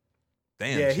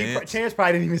 Damn, Yeah, Chance. Chance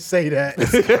probably didn't even say that.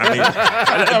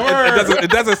 I mean,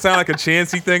 it doesn't sound like a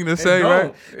chancey thing to say,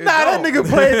 right? Nah, that nigga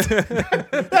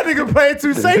playing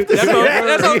too safe to say That's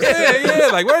that. what I'm saying. Yeah,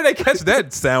 like where did they catch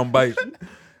that sound bite?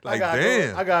 Like,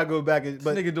 damn. I gotta go back.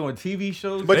 But Nigga doing TV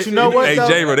shows. But you know what, Hey, though?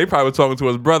 J-Ro, they probably was talking to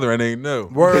his brother and ain't know.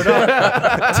 word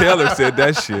up. Taylor said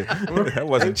that shit. That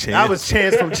wasn't Chance. That was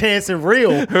Chance from Chance and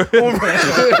Real. they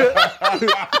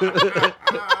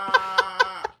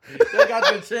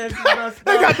got the chance.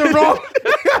 They got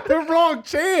the wrong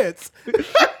Chance.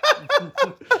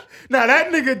 Now that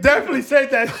nigga definitely said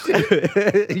that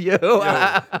shit.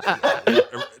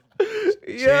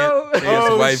 Chance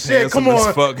Oh wife shit! handsome Come as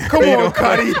on, fuck. come on,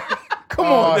 Cuddy. Come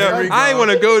on, Yeah, Cuddy. I ain't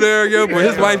want to go there, yo, but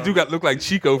his wife do got look like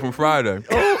Chico from Friday.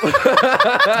 The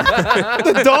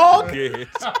dog. Yeah.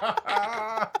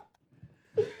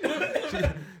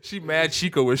 She mad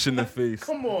Chico-ish in the face.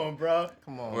 Come on, bro.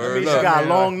 Come on. I Word mean, she up. got a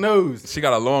long nose. She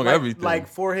got a long everything. Like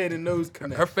forehead and nose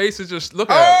connect. her face is just look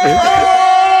at her.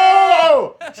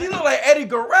 Oh! She look like Eddie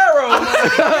Guerrero.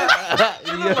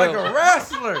 She look like a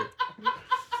wrestler.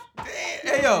 Damn.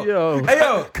 Hey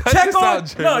yo, check this on out,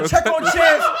 J-Lo. check on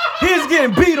Chance. He's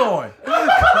getting beat on.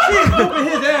 She's whooping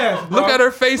his ass. Bro. Look at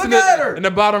her face Look at her. in the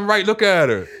bottom right. Look at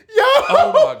her. Yo!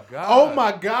 Oh my god. Oh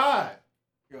my god!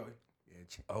 Yo,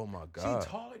 Oh my god. she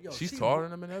taller. Yo, She's she- taller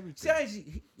than him and everything. See how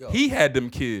yo. He had them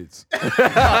kids.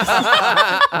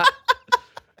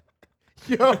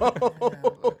 Yo!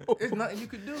 There's nothing you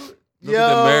could do. Look at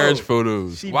the marriage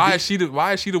photos. She Why beat- is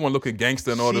she the one looking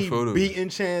gangster in all the She photos? beating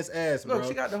Chance ass, bro. Look,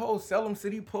 she got the whole Salem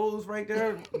City pose right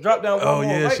there. Drop down. Oh one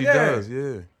more, yeah, right she there. does.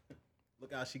 Yeah.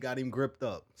 Look how she got him gripped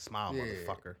up. Smile, Yeah.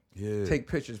 motherfucker. Yeah. Take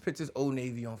pictures. Put this Old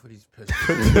Navy on for these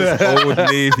pictures. Old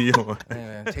Navy on.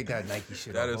 Man, take that Nike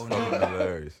shit That off. is Old fucking Navy.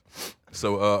 hilarious.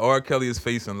 So R. Kelly is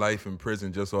facing life in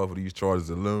prison just off of these charges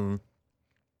alone.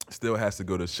 Still has to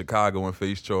go to Chicago and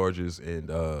face charges, and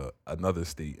another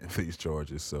state and face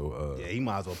charges. So Yeah, he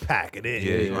might as well pack it in.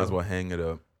 yeah, you might as well hang it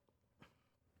up.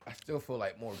 I still feel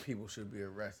like more people should be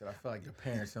arrested. I feel like the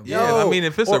parents and Yeah, I mean,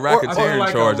 if it's a or- I feel racketeering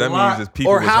like charge, a that lot- means it's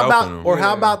people Or was how helping about, them.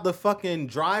 how Yeah. about the fucking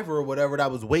driver or whatever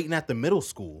that was waiting at the middle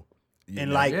school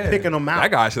and like Yeah. picking them out?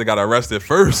 That guy should have got arrested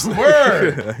first.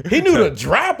 Word. He knew the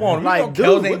drop on him. Like, Like, dude,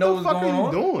 Kels what ain't know the what's fuck going are you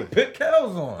on. doing? Put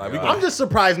Kels on. Like, we I'm just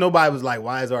surprised nobody was like,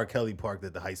 "Why is R. Kelly parked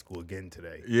at the high school again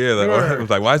today?" Yeah, like, it was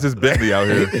like, why is this Bentley out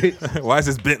here? Why is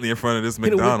this Bentley in front of this Hit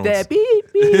him with McDonald's? that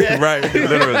beep, beep. Right,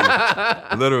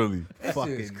 literally. That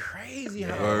Fucking- shit is crazy.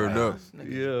 How Word up.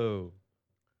 Yo.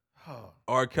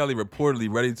 R. Kelly reportedly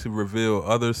ready to reveal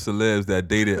other celebs that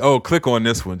dated. Oh, click on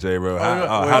this one, J-Bro.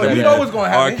 How you did we know what's gonna R.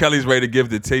 happen. Kelly's ready to give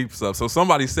the tapes up. So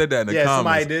somebody said that in the Yeah, comments.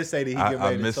 somebody did say that he get I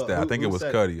ready to missed talk. that. I think Who it was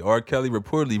said Cuddy. R. Kelly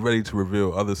reportedly ready to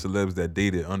reveal other celebs that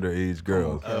dated underage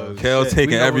girls. Oh, Kel's shit. taking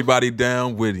We know everybody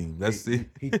down with him. Let's see.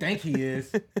 He think he is.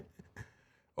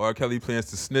 R. Kelly plans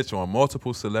to snitch on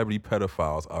multiple celebrity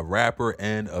pedophiles, a rapper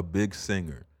and a big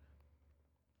singer.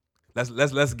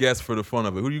 Let's guess for the fun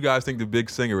of it. Who do you guys think the big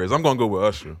singer is? I'm gonna go with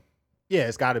Usher. Yeah,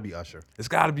 it's got to be Usher. It's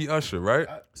got to be Usher, right?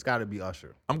 It's got to be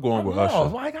Usher. I'm going with No, Usher.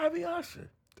 why it gotta be Usher?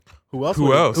 Who else? Who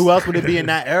would else? Who else would it be in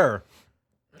that era?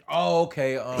 Oh,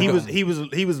 okay. He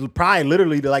was probably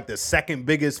literally the second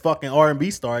biggest fucking R&B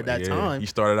star at that Yeah, time. He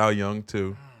started out young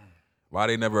too. Why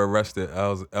they never arrested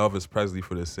Elvis Presley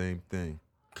for the same thing?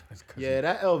 Yeah,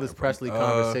 that Elvis Presley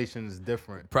conversation is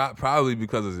different. Probably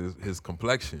because of his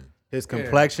complexion. His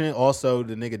complexion. Also,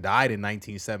 the nigga died in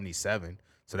 1977,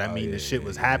 so that means yeah, the shit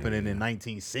was happening in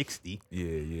 1960.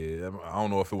 Yeah. I don't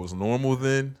know if it was normal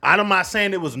then. I'm not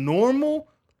saying it was normal,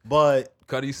 but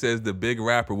Cuddy says the big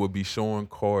rapper would be Sean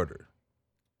Carter.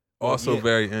 Also yeah.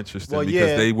 very interesting Well, because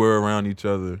yeah. they were around each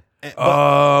other.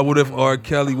 but What if R.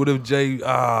 Kelly? What if Jay?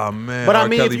 Man. But I R.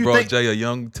 mean, if Kelly you brought think- Jay a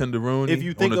young tenderoni if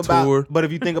you think on a about, tour. but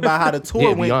if you think about how the tour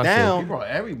Yeah, went Beyonce. He down, brought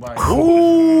everybody.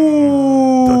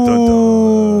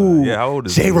 ooh, Yeah, how old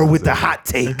is J-Ro with the Beyonce? hot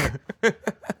take.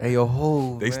 Hey, yo,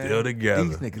 ho, They man. still together.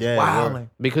 These niggas Yeah, wildin'.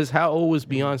 Because how old was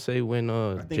Beyonce when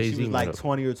I think Jay she Z was like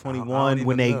 20 or I don't 21 even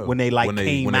when they know. when they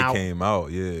came out. came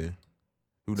out, yeah.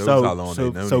 Who knows how long they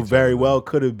known so each very other. well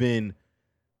could have been,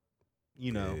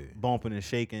 Yeah. bumping and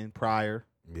shaking prior.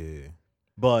 Yeah.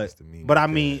 But That's the meme but I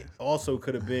with mean, that. also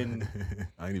could have been,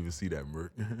 I didn't even see that,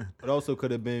 Merc. it also could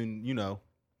have been,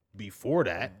 before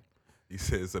that. He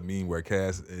says it's a meme where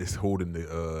Cass is holding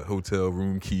the hotel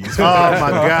room keys. Oh my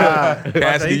God.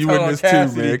 Cassidy, you in this too,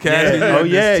 Cassidy. man. Cassidy, Yeah. you Oh, in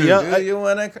yeah, this too. yeah. You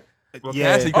wanna? Well, Yeah.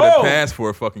 Cassidy could have Oh. passed for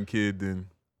a fucking kid then.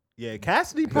 Yeah,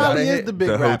 Cassidy probably gotta is hit the big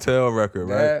The rapper. hotel record,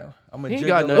 right? Dad, I'm a He ain't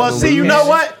jiggle. got nothing Well, to see, you lose. know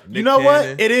what? You Nick know what?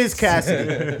 Cannon. It is Cassidy.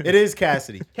 It is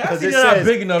Cassidy. 'Cause Cassidy it not says,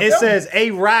 big enough. It That- says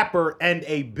a rapper and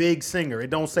a big singer. It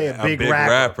don't say a big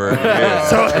rapper. Yeah,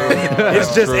 So that's true. it's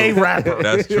That's just true. a rapper.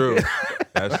 That's true.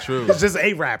 That's true. It's just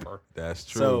a rapper. That's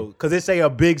true. So, because it say a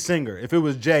big singer. If it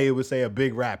was Jay, it would say a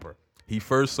big rapper. He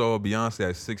first saw Beyonce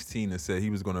at 16 and said he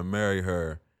was going to marry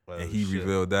her, and he shit.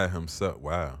 revealed that himself.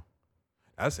 Wow.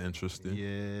 That's interesting.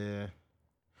 Yeah.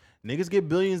 Niggas get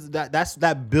billions. That's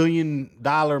that $1 billion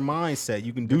mindset.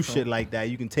 You can do shit like that.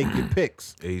 You can take your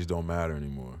picks. Age don't matter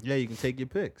anymore. Yeah, you can take your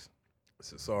picks.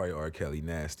 So sorry, R. Kelly,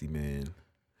 nasty man.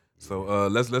 So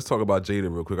let's talk about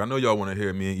Jada real quick. I know y'all want to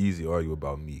hear me and Easy argue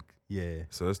about Meek. Yeah.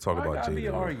 So let's talk Why about gotta Jada. be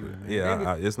an real argument, quick. man?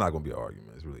 Yeah, it's not gonna be an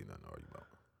argument. It's really nothing to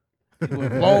argue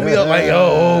about. Blow me up like,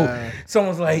 yo,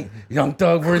 someone's like, Young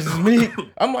Thug versus me.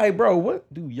 I'm like, bro,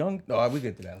 what do Young? No, we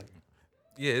get to that later.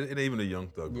 Yeah, it ain't even a Young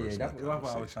Thug Yeah, version. that's of what I was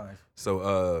conversation. trying.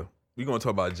 So we gonna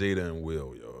talk about Jada and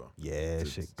Will, y'all. Yeah,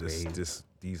 shit great. Just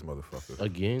these motherfuckers.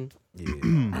 Again?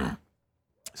 Yeah.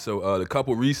 So the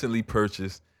couple recently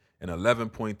purchased an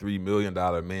 $11.3 million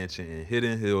mansion in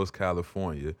Hidden Hills,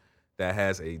 California, that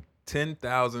has a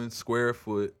 10,000 square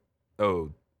foot.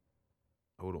 Oh,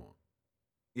 hold on.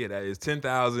 Yeah, that is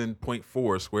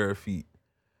 10,000.4 square feet,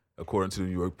 according to the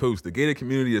New York Post. The gated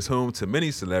community is home to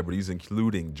many celebrities,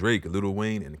 including Drake, Lil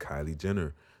Wayne, and Kylie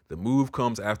Jenner. The move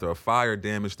comes after a fire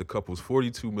damaged the couple's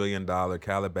 $42 million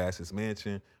Calabasas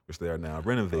mansion, which they are now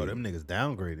renovating. Oh, them niggas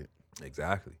downgraded.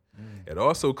 Exactly. It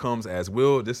also comes as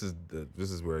Will. This is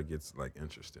where it gets like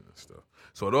interesting and stuff.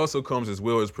 So it also comes as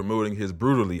Will is promoting his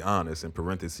brutally honest in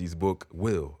parentheses book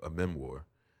Will, a memoir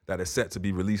that is set to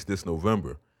be released this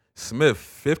November. Smith,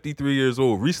 53 years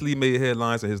old, recently made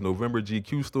headlines in his November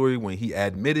GQ story when he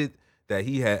admitted that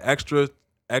he had extra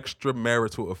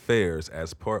extramarital affairs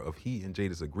as part of he and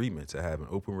Jada's agreement to have an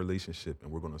open relationship,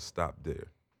 and we're gonna stop there.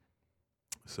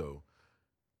 So,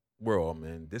 world,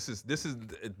 man, this is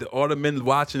all the men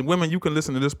watching. Women, you can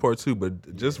listen to this part too,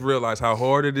 but just realize how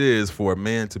hard it is for a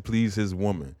man to please his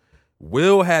woman.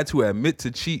 Will had to admit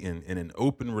to cheating in an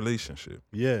open relationship.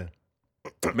 Yeah.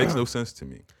 Makes no sense to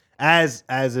me. As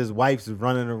his wife's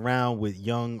running around with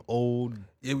young, old.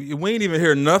 We ain't even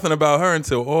hear nothing about her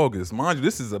until August. Mind you,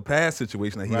 this is a past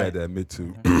situation that he had to admit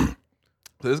to.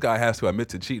 So this guy has to admit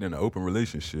to cheating in an open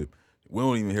relationship. We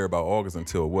don't even hear about August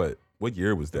until what? What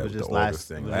year was that? It was with just the August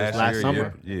thing? last year,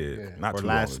 summer? Yeah. Not Or too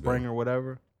last long spring ago. or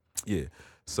whatever. Yeah.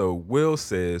 So Will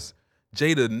says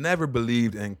Jada never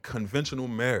believed in conventional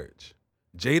marriage.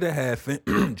 Jada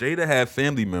had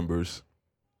family members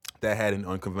that had an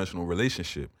unconventional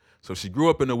relationship. So she grew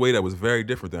up in a way that was very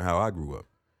different than how I grew up.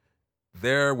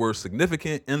 There were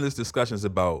significant, endless discussions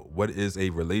about what is a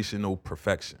relational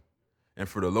perfection. And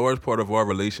for the large part of our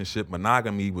relationship,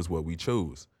 monogamy was what we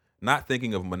chose, not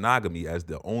thinking of monogamy as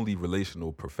the only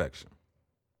relational perfection.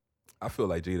 I feel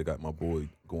like Jada got my boy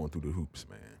going through the hoops,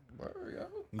 man.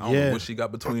 I don't know what she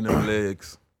got between them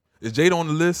legs. Is Jada on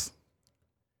the list?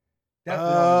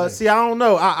 Definitely on the list. See, I don't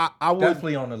know. I would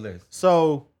Definitely on the list.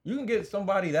 So You can get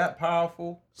somebody that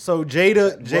powerful.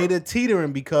 Jada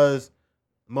teetering because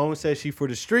Mo says she for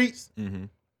the streets. Mm-hmm.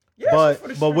 Yeah,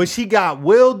 But what she got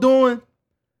Will doing,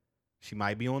 she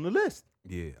might be on the list.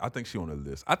 Yeah, I think she on the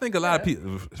list. I think a lot of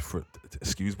people,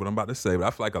 excuse what I'm about to say, but I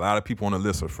feel like a lot of people on the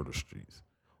list are for the streets.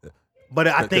 But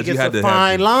I think you it's had a to have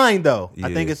fine the- line, though. I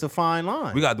Yeah. think it's a fine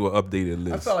line. We got to do an updated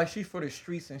I list. felt like she's for the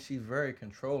streets and she's very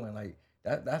controlling. Like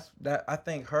that's I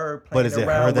think her playing But is it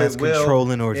around her that's with Will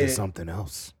controlling or is it is- something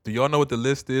else? Do y'all know what the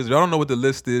list is? Y'all don't know what the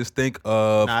list is? Think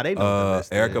of Nah, they know what the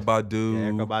list Erykah is. Badu,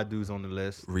 Yeah, Erykah Badu's on the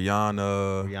list.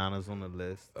 Rihanna. Rihanna's on the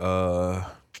list.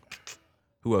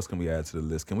 Who else can we add to the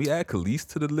list? Can we add Khalees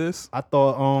to the list? I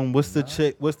thought, what's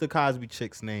the Cosby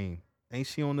chick's name? Ain't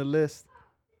she on the list?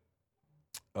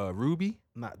 Ruby?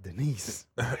 Not Denise.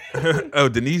 Oh,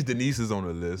 Denise. Denise is on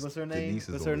the list. What's her name? Denise is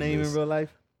What's on her the name in list. real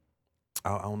life?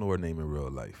 I don't know her name in real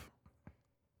life.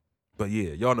 But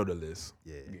yeah, y'all know the list.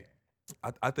 Yeah.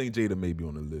 I think Jada may be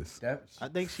on the list. I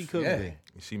think she could Yeah. be.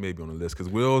 She may be on the list because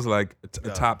Will's like a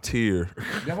top tier.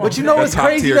 But you know what's top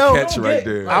crazy tier though? catch right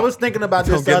there. I was thinking about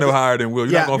this. Don't get the no other- higher than Will.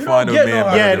 You're Yeah, not gonna you find don't no get man no better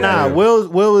higher Yeah, than nah. Will.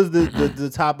 Will is the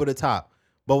top of the top.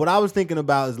 But what I was thinking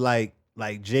about is like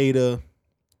Jada,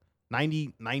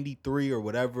 93 or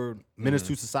whatever, Menace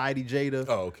to Society Jada,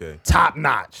 Oh, okay. top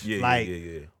notch. Yeah, like,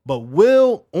 yeah. But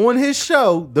Will on his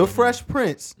show, The Fresh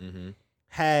Prince, Mm-hmm.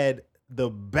 had the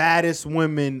baddest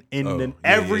women in Oh, the, yeah,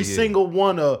 every yeah. single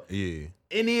one of Yeah,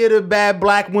 any of the bad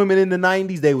black women in the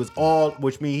 90s. They was all,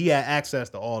 which means he had access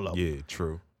to all of them. yeah.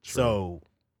 True. So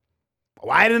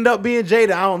why it ended up being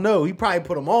Jada, I don't know. He probably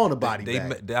put them all in the body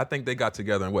bag. I think they got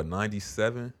together in what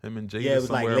 97. Him and Jada. Yeah, it was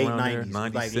like somewhere late around 90s. there. It was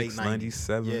like 96, late 90s.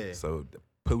 97. Yeah. So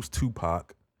post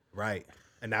Tupac. Right.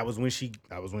 And that was when she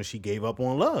gave up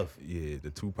on love. Yeah, the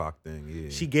Tupac thing. Yeah.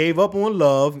 She gave up on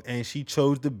love and she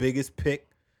chose the biggest pick.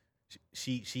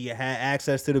 She had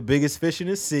access to the biggest fish in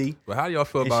the sea. But how do y'all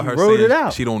feel And about she her wrote saying it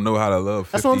out. she don't know how to love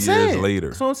 50 That's what I'm saying. years later?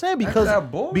 That's what I'm saying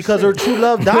that bullshit. because her true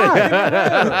love died.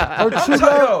 her true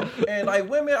love. Yo, and like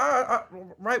women, I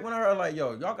right when I heard like,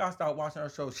 yo, y'all gotta stop watching her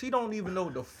show. She don't even know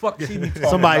what the fuck she be talking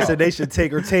Somebody about. said they should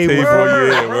take her table. Table, from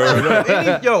yeah, her.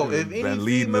 word. If Been any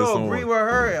leading us female on. agree with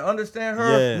her and understand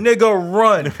her, Yeah. nigga,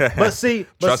 run. But see,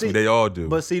 Trust me, they all do.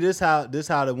 But see, this how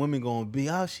the women gonna be.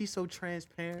 Oh, she's so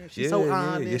transparent. She's so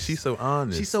honest. Yeah, she's so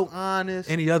honest. She's so honest.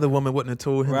 Any other woman wouldn't have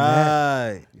told him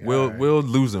that. Right. Will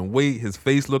losing weight, his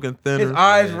face looking thinner. His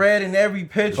eyes red in every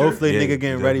picture. Hopefully, Yeah, nigga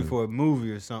getting ready definitely. for a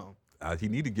movie or something. He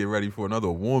need to get ready for another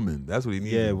woman. That's what he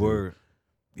needed. Yeah, to do. word.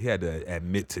 He had to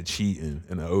admit to cheating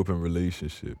in an open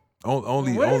relationship.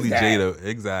 Only What is that? Jada,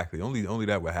 exactly. Only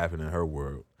that would happen in her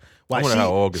world. I Why wonder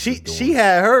how August is doing. she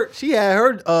had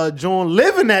her John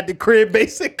living at the crib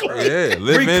basically. Yeah,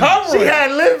 living. She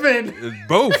had living.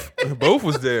 Both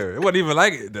was there. It wasn't even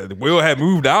like it. Will had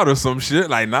moved out or some shit.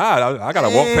 Like, nah, I gotta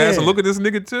walk past and look at this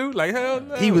nigga too. Like, hell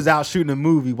no. He was out shooting a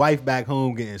movie. Wife back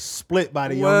home getting split by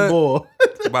the young What? boy.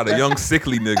 about a young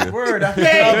sickly nigga. Word, that's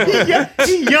Yeah,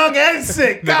 he young and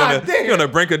sick. God You're damn. on the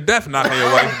brink of death knocking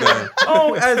your wife down.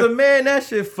 Oh, as a man, that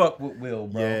shit fuck with Will,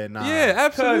 bro. Yeah, nah. Yeah,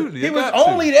 'Cause absolutely. he It was got to.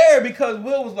 only there because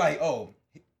Will was like, oh,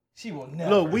 she will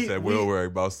never. Look, He said we'll worry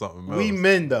about something else. we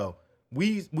men though.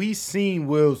 We seen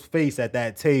Will's face at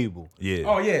that table. Yeah.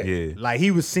 Oh, yeah. Yeah. Like he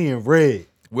was seeing red.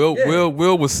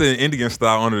 Will was sitting Indian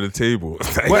style under the table.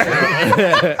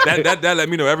 that let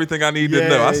me know everything I need to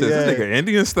know. I said, this nigga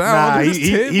Indian style under this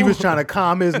table? He was trying to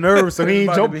calm his nerves so he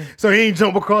ain't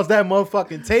jump across that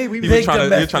motherfucking table. He was trying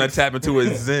to tap into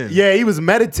his zen. Yeah, he was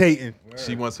meditating.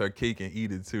 She wants her cake and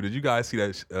eat it too. Did you guys see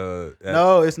that?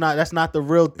 No, it's not. That's not the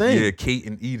real thing. Yeah, Kate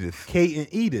and Edith. Kate and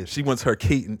Edith. She wants her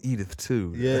Kate and Edith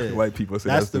too. Yeah, white people say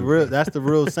that's the real. That's the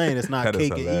real saying. It's not That is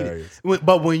Kate and hilarious. Edith.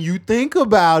 But when you think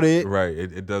about it, right,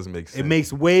 it does make sense. it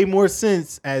makes way more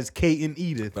sense as Kate and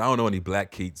Edith. But I don't know any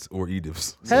black Kates or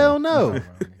Ediths. Hell no.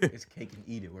 It's Cake and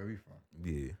Eat It. Where we from?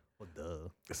 Yeah. Well, duh.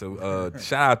 So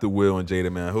shout out to Will and Jada,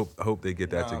 man. I hope they get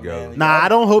that together. man. Nah, I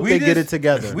don't hope We they get just- it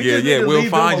together. we Yeah, just yeah, need to Will, leave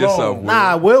them find yourself, alone. Will.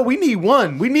 Nah, Will, we need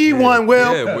one. We need one,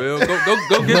 Will. Yeah, Will,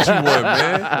 go get you one,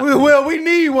 man. Will, we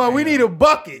need one. We need a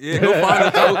bucket. Yeah,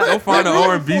 go find an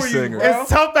R&B for you, singer. bro. It's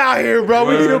tough out here, bro.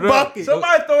 We need a Word up. bucket.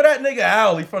 Somebody throw that nigga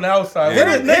Alley from the outside. Hit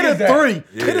Where a his niggas at? 3.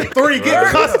 Yeah. Hit a 3. Get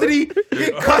Right. custody.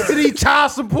 Get custody,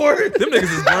 child support. Them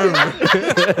niggas is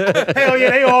grown. Hell yeah,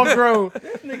 they all grown.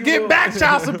 Get back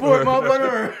child support,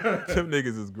 motherfucker. Them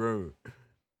niggas is grown.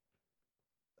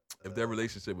 If their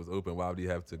relationship was open, why would he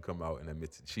have to come out and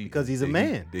admit to cheating? Because he's a Did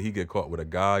man. Did he get caught with a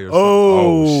guy or something?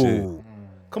 Oh, shit.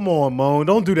 Come on, Moan.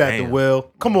 Don't do that to Damn. Will.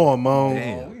 Come on, Moan.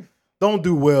 Damn. Don't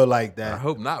do Will like I that.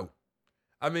 hope not.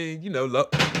 I mean,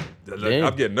 look, Damn.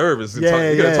 I'm getting nervous. You Yeah,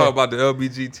 gotta yeah. talk about the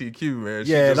LGBTQ, man.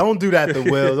 She Yeah, just don't do that to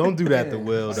Will. Don't do that to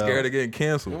Will, scared though. of getting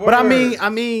canceled. But I mean, Yeah, I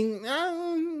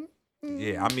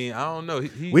mean, I don't know.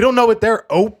 He, we don't know what their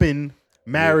open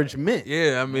marriage meant.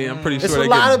 Yeah, I mean, I'm pretty It's sure a they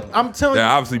lot get, of. I'm telling they're you,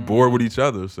 obviously bored with each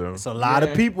other. So it's a lot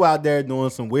of people out there doing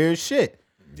some weird shit.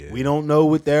 yeah. We don't know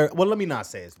what they're. Well, let me not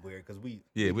say it's weird because we.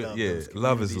 Yeah, we love yeah, those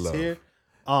love is communities love. Here.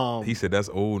 He said that's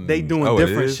old. They news. doing Oh, it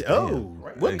different is? shit. Damn. Oh,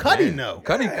 what Cuddy Damn. know?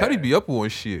 Cuddy be up on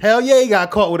shit. Hell yeah, he got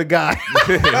caught with a guy.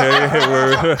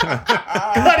 Word.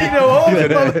 Cuddy know all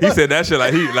this He said that shit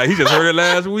like he just heard it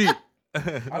last week. I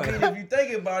mean, if you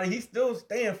think about it, he's still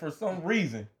staying for some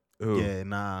reason. Ooh. Yeah,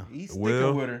 nah. He's sticking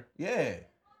Will? with her. Yeah.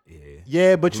 Yeah.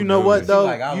 Yeah, but you know knows? what She though?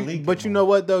 like, I'll You- leak but it, you man. know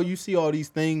what though? You see all these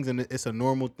things and it's a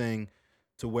normal thing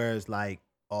to where it's like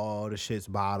all the shit's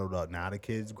bottled up. Now the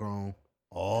kids grown.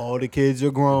 All the kids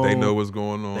are grown. They know what's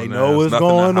going on. They now. know It's what's nothing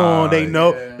to going on. They hide.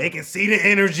 know Yeah. they can see the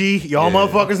energy. Y'all Yeah.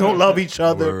 motherfuckers don't love each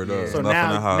other. Word up. So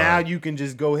Nothing to hide. now you can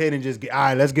just go ahead and just get all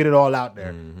right, let's get it all out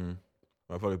there. Mm-hmm.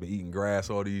 Motherfuckers been eating grass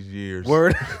all these years.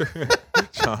 Word.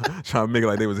 trying to make it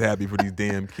like they was happy for these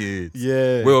damn kids.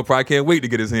 Yeah. Will probably can't wait to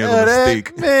get his hands Yeah, on the that-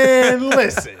 steak. Man,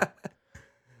 listen.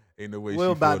 Ain't no way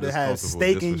Will she about feel to have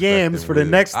discomfortable steak and disrespecting yams for the Will.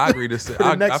 next- I agree. for the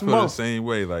I next feel month. the same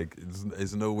way. Like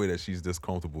it's no way that she's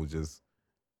discomfortable just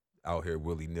out here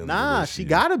willy nilly. Nah, she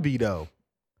gotta be though.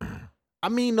 I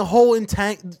mean, the whole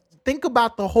think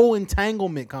about the whole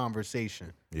entanglement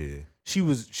conversation. Yeah. She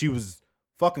was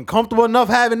fucking comfortable enough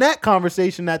having that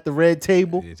conversation at the red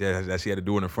table. Yeah, that she had to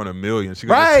do it in front of millions. She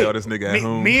gonna Right. tell this nigga at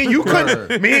home. Me and you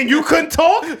couldn't. Me and you couldn't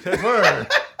talk.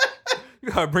 You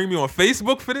gotta bring me on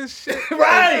Facebook for this shit.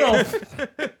 Right.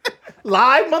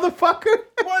 Live, motherfucker.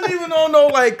 Wasn't even on no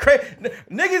like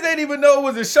niggas ain't even know it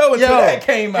was a show until that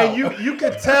came out. And you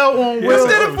could tell on you Will.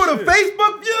 did it for the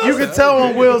Facebook views. You could tell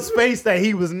on Will's face that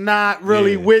he was not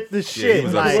really Yeah. with the Yeah, shit. he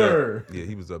was like upset. Yeah,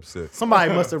 he was upset.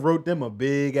 somebody must have wrote them a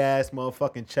big ass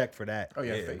motherfucking check for that. Oh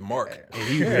yeah, Yeah, fake. Mark. And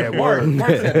he was at Mark. work. Mark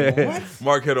said, what?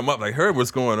 Mark hit him up like, heard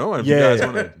what's going on. If Yeah. you guys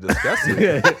want to discuss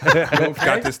it,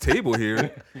 got this table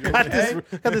here. Got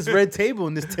this red table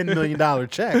and this $10 million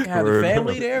check. Have the Word.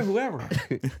 family there, whoever.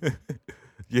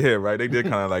 Yeah, right. They did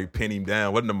kind of like pin him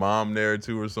down. Wasn't the mom there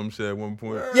too or some shit at one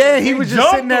point? Yeah, he They was just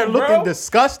jumped sitting there him, looking bro.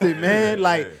 disgusted, man.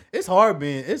 Like Yeah. it's hard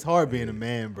being a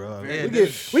man, bro. Man,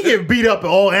 we get beat up at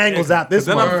all angles out this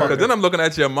Cause motherfucker. then I'm looking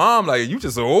at your mom like, you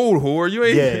just an old whore. You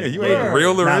ain't Yeah, you ain't yeah.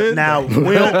 reel her in. now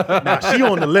she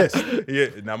on the list. Yeah,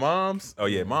 now mom's. Oh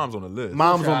yeah, mom's on the list.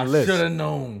 Mom's on the Should list. have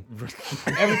known.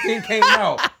 Everything came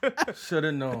out. Should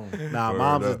have known. Nah, Word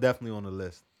mom's is up. definitely on the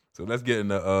list. So let's get in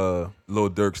the Lil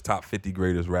Durk's top 50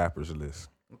 greatest rappers list.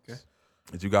 Okay.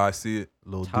 Did you guys see it?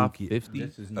 Lil Top Dookie. 50.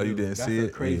 This is Oh, you new. didn't That's see a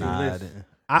it? Crazy Nah, I list. didn't.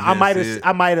 You didn't see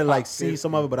I might have Top like seen 50.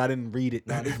 some of it, but I didn't read it.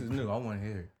 Nah, this is new. I want to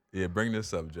hear it. Yeah, bring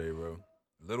this up, J-Ro.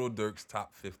 Lil Durk's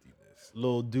top 50 list.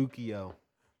 Lil Dookie, yo.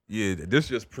 Yeah, this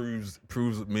just proves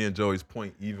me and Joey's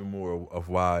point even more of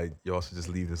why y'all should just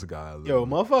leave this guy alone. Yo,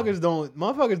 motherfuckers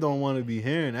don't want to be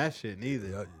hearing that shit neither.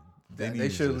 Yeah, They need to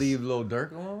should just- leave Lil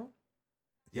Durk alone.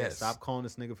 Yeah, Yes. stop calling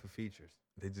this nigga for features.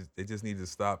 They just need to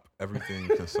stop everything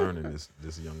concerning this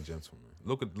young gentleman.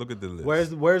 Look at the list.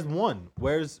 Where's one?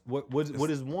 What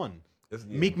is one?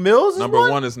 Meek Mill's is number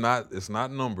one is not. It's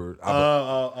not numbered.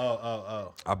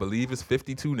 Oh. I believe it's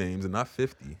 52 names and not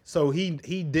 50. So he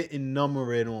didn't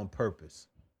number it on purpose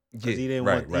because he didn't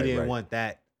want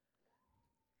that.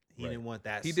 He didn't want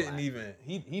that. He didn't even.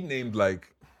 He named like.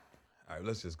 All right,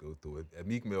 let's just go through it.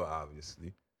 Meek Mill,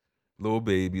 obviously. Lil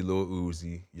Baby, Lil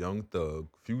Uzi, Young Thug,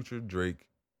 Future, Drake,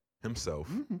 himself.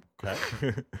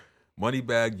 Okay.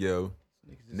 Moneybagg Yo,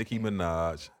 Nicki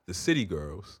Minaj, The City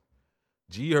Girls,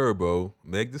 G Herbo,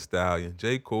 Meg Thee Stallion,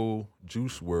 J. Cole,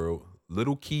 Juice WRLD,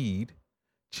 Lil Keed,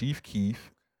 Chief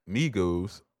Keef,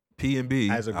 Migos, P&B.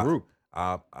 As a group.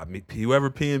 I mean, whoever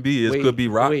P&B is, could be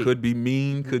Rock, could be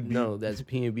Mean, could be... No, that's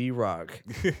P&B Rock.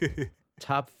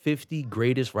 Top 50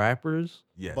 greatest rappers?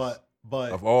 Yes.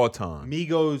 But of all time.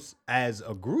 Migos as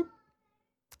a group?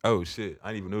 Oh, shit. I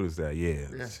didn't even notice that.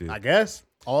 Yeah. Shit. I guess.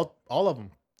 All of them.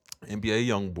 NBA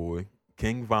Youngboy,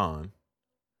 King Von,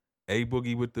 A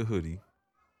Boogie with the Hoodie,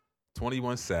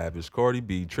 21 Savage, Cardi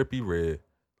B, Trippie Redd,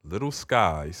 Little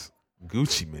Skies,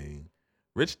 Gucci Mane,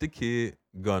 Rich the Kid,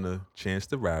 Gunna, Chance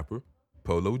the Rapper,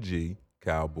 Polo G,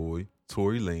 Cowboy,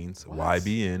 Tory Lanez,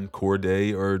 YBN,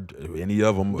 Cordae, or any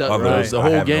of them. The I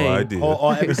whole have gang. no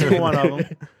idea. Every single one of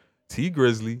them. T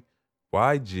Grizzly,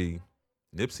 YG,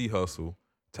 Nipsey Hussle,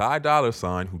 Ty Dolla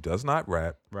 $ign, who does not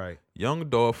rap, Right. Young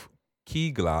Dolph,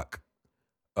 Key Glock,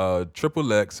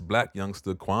 Triple X, Black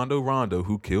Youngster, Quando Rondo,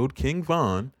 who killed King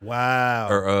Von, Wow.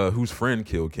 or whose friend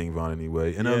killed King Von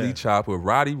anyway, NLE Chopper,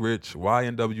 Roddy Ricch,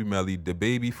 YNW Melly, The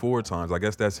Baby 4 times. I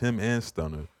guess that's him and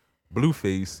Stunner.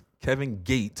 Blueface, Kevin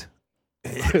Gate,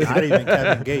 Not even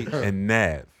Kevin Gates. and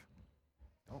Nav.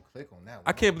 Don't click on that one.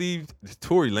 I can't believe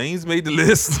Tory Lanez made the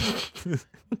list.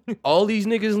 All these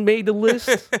niggas made the list?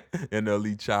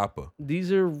 NLE Chopper.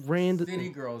 These are random. City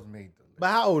Girls made the list. But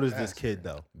how old is this kid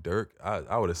though? Dirk,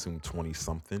 I would assume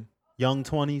 20-something. Young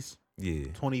 20s, Yeah.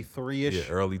 23-ish. Yeah,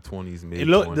 early 20s, mid It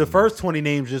look 20s. the first 20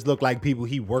 names just look like people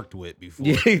he worked with before.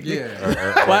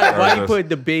 Yeah. Why you put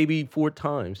the baby 4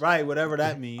 times? Right, whatever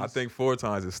that means. I think 4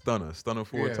 times is Stunner. Stunner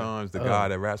 4 Yeah. times, the guy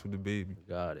that raps with the baby.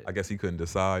 Got it. I guess he couldn't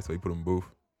decide, so he put them both.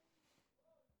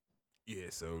 Yeah,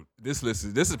 so this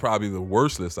is probably the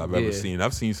worst list I've ever Yeah. seen.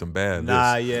 I've seen some bad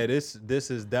Nah, lists. yeah, this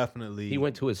is definitely He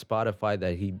went to his Spotify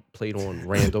that he played on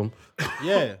random.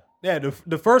 Yeah. Yeah,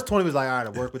 the first 20 was like, all right, I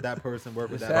work with that person, work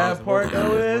with that sad person, part, work with that though,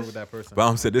 person, work is- with that person.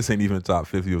 Bom said this ain't even top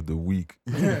 50 of the week.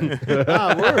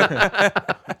 Nah, word.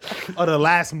 Or the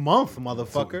last month,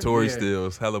 motherfucker. Tory Yeah.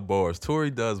 steals hella bars. Tory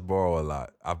does borrow a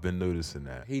lot. I've been noticing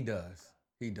that. He does.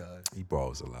 He does. He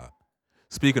borrows a lot.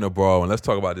 Speaking of borrowing, let's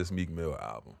talk about this Meek Mill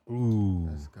album. Ooh.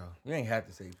 Let's go. You ain't have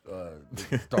to say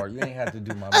start. You ain't have to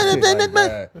do my music like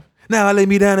that. Now I lay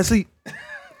me down to sleep.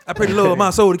 I pray the Lord my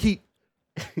soul to keep.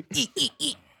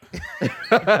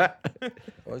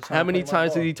 How many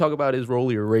times did he talk about his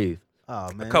Rolly or Wraith? Oh,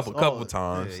 man. couple it's all-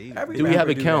 times. yeah, Do we have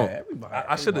a count?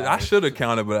 I should have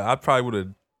counted, but I probably would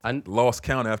have I lost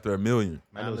count after 1 million.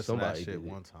 I know listened to that somebody shit did it.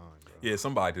 one time, bro. Yeah,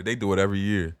 somebody did. They do it every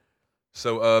year.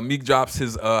 So Meek drops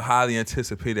his highly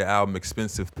anticipated album,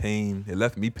 Expensive Pain. It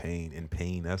left me in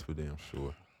pain, that's for damn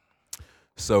sure.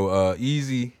 So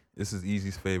Easy, this is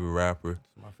Easy's favorite rapper.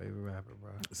 My favorite rapper,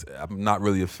 bro. I'm not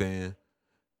really a fan.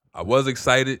 I was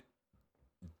excited,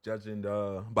 judging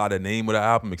by the name of the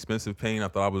album, Expensive Pain. I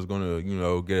thought I was gonna,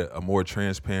 get a more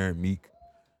transparent Meek,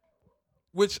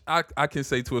 which I can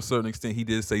say to a certain extent. He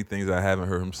did say things I haven't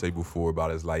heard him say before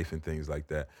about his life and things like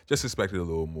that. Just expected a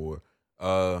little more.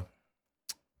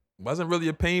 Wasn't really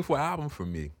a painful album for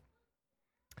me.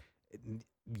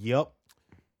 Yep.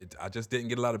 I just didn't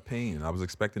get a lot of pain. I was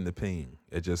expecting the pain.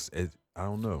 I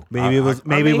don't know. Maybe it was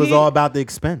mean, all about the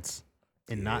expense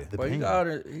and not the But pain. you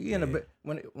gotta,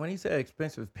 when he said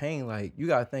expensive pain, like you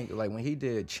gotta think like when he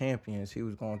did Champions, he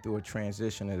was going through a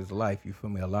transition in his life. You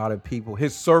feel me? A lot of people,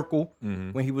 his circle,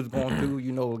 when he was going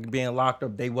through, being locked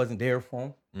up, they wasn't there for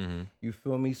him. You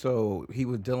feel me? So he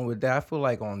was dealing with that. I feel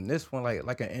like on this one,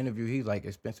 like an interview, he's like,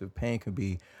 expensive pain could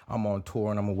be I'm on tour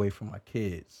and I'm away from my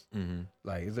kids.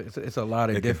 Like it's a lot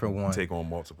of It different can ones. take on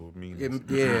multiple meanings.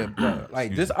 Yeah, but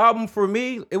like this album for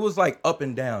me, it was like up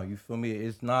and down. You feel me?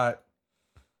 It's not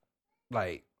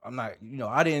like I'm not.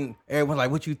 I didn't. Everyone's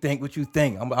like, "What you think? What you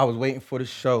think?" I was waiting for the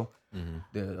show.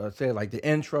 Say like the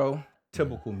intro,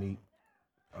 typical Meek.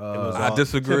 I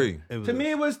disagree. To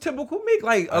me, it was typical Meek.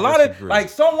 Like a lot of like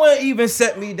someone even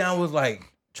set me down was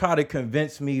like try to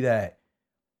convince me that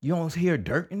you don't hear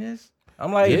dirt in this.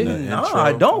 I'm like, Yeah. nah, Intro.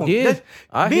 I don't. Yeah,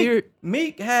 I Meek, hear it.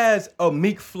 Meek has a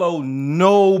Meek flow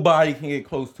nobody can get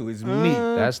close to. It's Meek.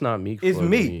 That's not Meek. It's flow to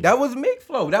Meek. me. That was Meek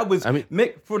flow. That was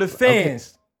Meek for the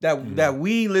fans that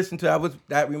we listened to.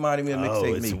 That reminded me of Oh,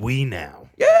 mixtape it's Meek. we now.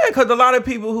 Yeah, because a lot of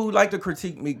people who like to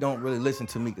critique Meek don't really listen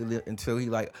to Meek until he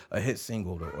like a hit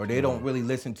single, though, or they don't really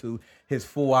listen to his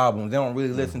full albums. They don't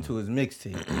really listen to his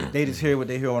mixtape. They just hear what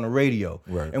they hear on the radio.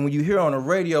 Right. And when you hear on the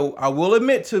radio, I will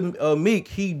admit to Meek,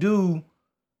 he do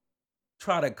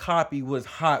try to copy what's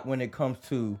hot when it comes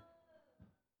to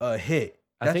a hit.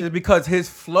 That's just because his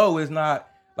flow is not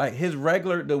like his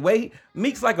regular. The way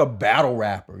Meek's like a battle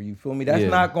rapper. You feel me? That's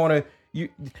not gonna.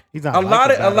 He's not a like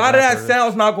lot a of battle that rapper.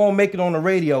 sound's not gonna make it on the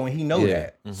radio, and he know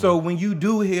that. Mm-hmm. So when you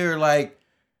do hear like,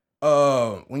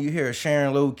 when you hear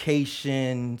sharing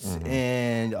locations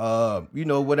and you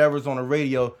know whatever's on the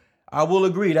radio, I will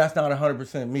agree that's not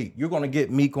 100% Meek. You're gonna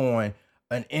get Meek on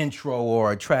an intro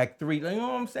or a track 3. You know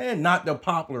what I'm saying? Not the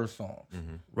popular songs.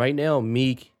 Right now,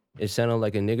 Meek is sounding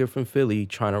like a nigga from Philly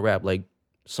trying to rap like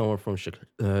someone from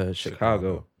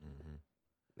Chicago.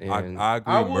 And I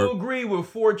agree. I will agree with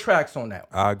 4 tracks on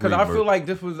that one. I agree, Because Merc.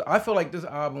 I feel like this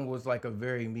album was like a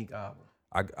very Meek album.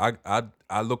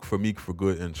 I look for Meek for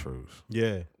good intros.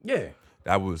 Yeah. Yeah.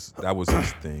 That was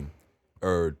his thing,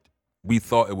 or we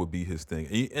thought it would be his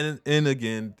thing. And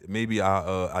again, maybe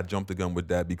I jumped the gun with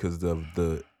that because of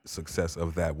the success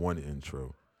of that one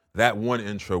intro. That one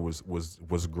intro was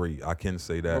great. I can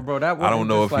say that. Well, bro, that I don't wasn't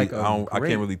know just if like I great.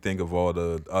 can't really think of all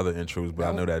the other intros, but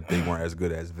I know that they weren't as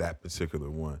good as that particular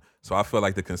one. So I feel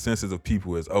like the consensus of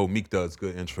people is, oh, Meek does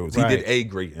good intros. Right. He did a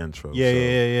great intro. Yeah, so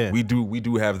yeah. We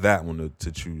do have that one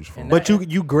to choose from. But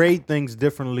you grade things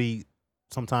differently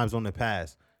sometimes on the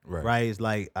past. Right. Right. It's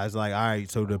like all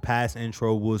right, so the past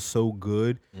intro was so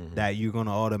good that you're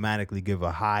gonna automatically give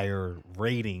a higher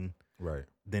rating Right.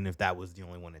 than if that was the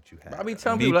only one that you had. I be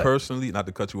telling Me people, like, personally, not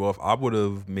to cut you off, I would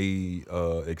have made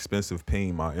Expensive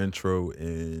Pain my intro,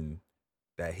 and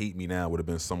that Hate Me Now would have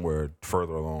been somewhere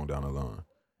further along down the line.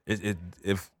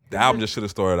 If the album just should have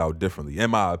started out differently, in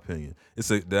my opinion.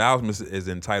 The album is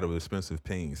entitled Expensive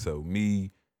Pain, so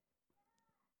me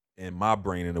and my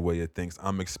brain, in the way it thinks,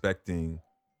 I'm expecting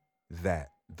that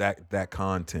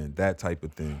content, that type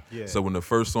of thing. Yeah. So when the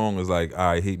first song was like, all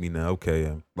right, Hate Me Now,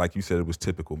 okay, like you said, it was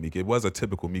typical Meek. It was a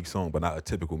typical Meek song, but not a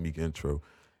typical Meek intro.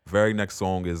 Very next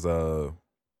song is I'm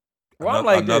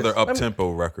like another this.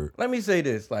 up-tempo record. Let me say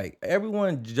this: like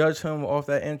everyone judge him off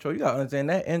that intro. You gotta understand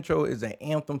that intro is an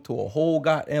anthem to a whole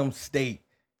goddamn state.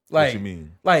 Like, What you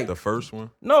mean? Like The first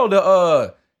one? no,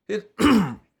 his,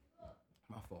 my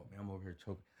fault, man. I'm over here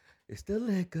choking. It's the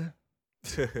liquor.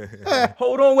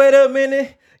 Hold on, wait a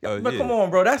minute. But come on,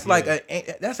 bro. That's like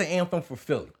that's an anthem for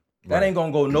Philly. That Right. ain't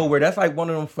gonna go nowhere. That's like one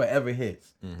of them forever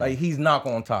hits. Like he's not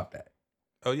gonna top that.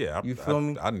 Oh yeah, You feel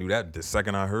me? I knew that the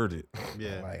second I heard it.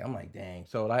 Yeah. Like I'm like, dang.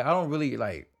 So like I don't really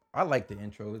like. I like the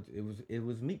intro. It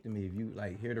was Meek to me. If you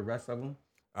like hear the rest of them.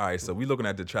 All right, so we looking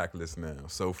at the track list now.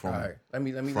 So from All right. Let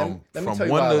me from tell you one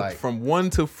why I to like. from 1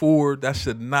 to 4, that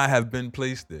should not have been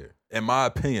placed there. In my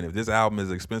opinion, if this album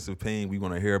is Expensive Pain, we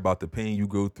want to hear about the pain you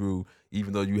go through.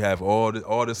 Even though you have all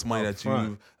this money that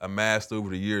you've amassed over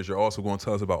the years, you're also going to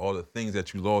tell us about all the things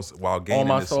that you lost while gaining On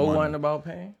My this Soul money. wasn't about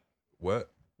pain. What?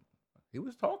 He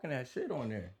was talking that shit on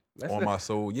there. On My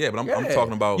Soul, yeah, but I'm Yeah.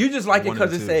 talking about You just like it 1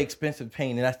 because and it 2. say Expensive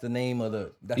Pain, and that's the name of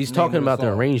the. That's he's the name talking of about the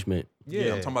song. arrangement. Yeah,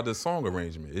 Yeah. I'm talking about the song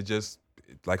arrangement. It just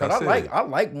like I Cause said. I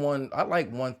like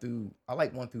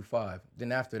 1 through 5.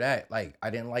 Then after that, like I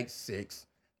didn't like 6.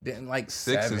 Didn't like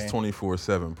 6 7. is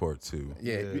 24/7 part 2.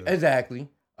 Yeah, exactly.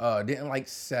 Didn't like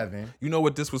 7. You know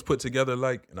what this was put together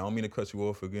like? And I don't mean to cut you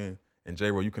off again. And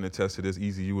J-Ro, you can attest to this,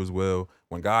 Easy, you as well.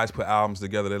 When guys put albums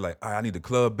together, they're like, all right, I need the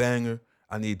club banger.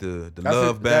 I need the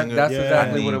love banger. That's Yeah.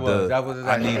 exactly I what it need was. the- That was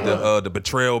exactly I need what it was. the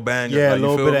betrayal banger. Yeah, a Like, you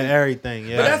little feel bit of me? everything.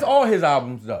 Yeah. But that's all his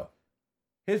albums though.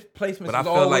 His placements But I is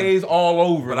feel like- always all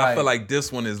over. But I feel like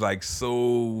this one is like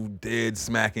so dead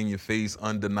smack in your face,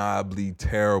 undeniably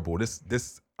terrible.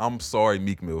 This I'm sorry,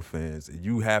 Meek Mill fans.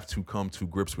 You have to come to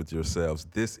grips with yourselves.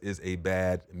 This is a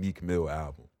bad Meek Mill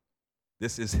album.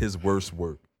 This is his worst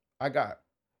work. I got.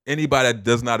 Anybody that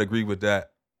does not agree with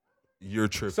that, you're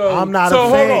tripping. So I'm not a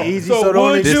hold fan, on. Easy, so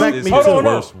don't would expect you- me hold to. on,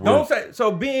 no. Worst Don't work. say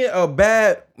so. Being a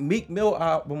bad Meek Mill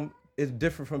album is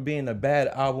different from being a bad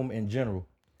album in general.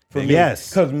 For me. Yes.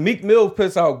 Because Meek Mill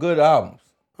puts out good albums.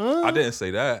 I didn't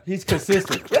say that. He's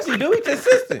consistent. Yes, he do. He's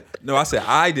consistent. No, I said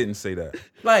I didn't say that.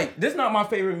 Like this, is not my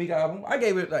favorite Meek album. I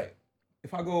gave it like,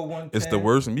 if I go 1, It's the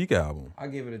worst Meek album. I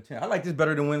give it a 10. I like this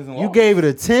better than Wins and You Losses. gave it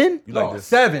a 10? You no, like this?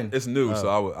 7. It's new,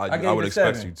 so I gave would it a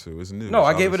expect 7. you to. It's new. No, so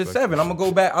I would gave it a expect 7. you I'm gonna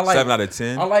go back. I like 7 out of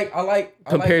 10. I like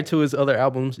Compared to his other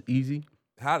albums, Easy.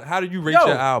 How do you rate Yo.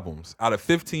 your albums out of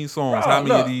 15 songs? Bro, how many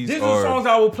look, of these are are? songs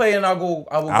I will play and I will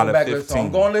out go of back to the 15?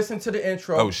 song. Go and listen to the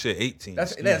intro. Oh shit, 18.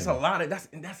 That's Excuse a me. lot of that's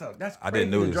crazy I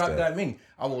didn't to notice drop that. that many.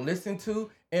 I will listen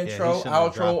to he intro, shouldn't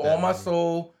have outro, dropped that On My many.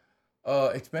 Soul,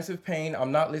 Expensive Pain.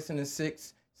 I'm not listening to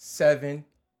 6, 7,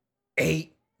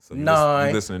 8, So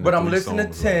 9, listening to but I'm 3 listening to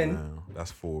songs right 10. now.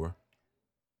 That's 4.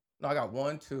 No, I got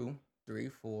 1, 2, 3,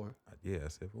 4, Yeah, I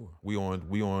said 4. We on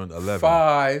 11.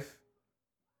 5,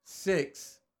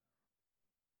 6.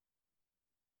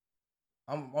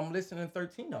 I'm listening to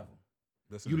 13 of them.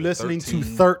 You listening to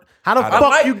 13. 13? How the I fuck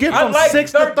like- you get I from like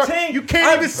 6 to 13. 13? You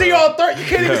can't even see all 13. You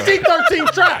can't even see 13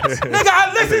 tracks. Nigga,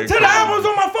 I listened to the albums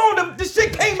on my phone. The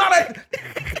shit came out of.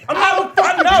 I'm not a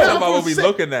fucking Talking know. about what we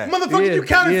looking at. Motherfucker, Yeah, you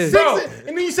counted yeah. 6 Bro.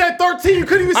 and then you said 13. You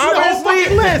couldn't even see the whole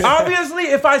fucking list. Obviously,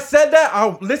 if I said that,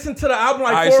 I'll listen to the album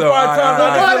like Alright, 4 or so, 5 times.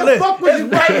 alright, on Why the the list. fuck was you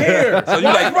It's right here. So you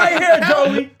It's like- right here,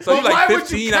 Joey. So you But why like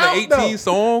would you 15 out of count, 18 though?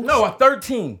 songs? No, a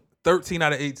 13 13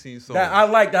 out of 18 songs. that I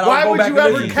like. That Why I'll go would back you and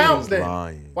ever listen to. count then?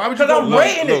 Lying. Why would you Because go I'm look?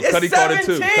 rating it. It's Cuddy called it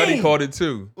 2. 17. Cuddy called it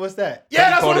 2. What's that?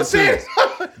 Yeah, that's what I'm saying.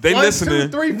 They 1, listening. 2,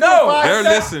 3, 4, No, 5, They're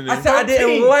 6. listening. I said I 13.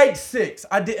 didn't like 6.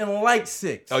 I didn't like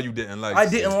 6. Oh, you didn't like I it.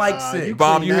 didn't like 6. you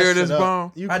Bomb, clean you that hear shit this, up.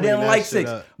 Bomb? You I clean didn't that like shit 6.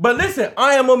 up. But listen,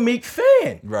 I am a Meek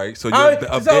fan. Right. So you're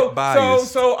a bit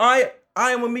biased. So I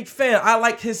am a Meek fan. I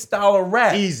like his style of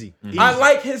rap. Easy. I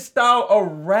like his style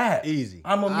of rap. Easy.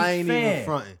 I'm a Meek I ain't fan. even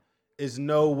fronting. There's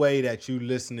no way that you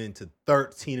listening to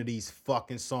 13 of these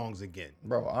fucking songs again.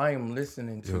 Bro, I am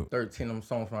listening to Yo. 13 of them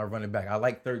songs when I run it back. I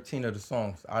like 13 of the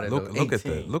songs out of the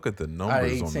 18. Look at the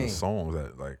numbers on the 18. songs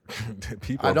that like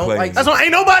people I are don't playing. like- That's why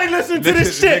ain't nobody listening to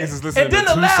this shit. Niggas is listening And then to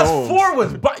the 2 last songs. 4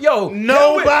 was, yo.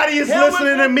 Nobody is Hell with-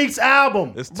 listening to Meek's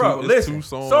album. It's two, Bro, it's listen. 2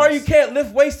 songs. Sorry you can't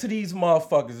lift weights to these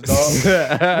motherfuckers,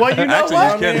 dog. Well, you know Actually,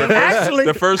 what? you can.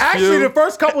 The first actually, few- the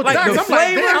first couple Like, tracks, the I'm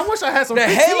like, damn, I flavors, wish I had some the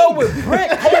 15. Halo with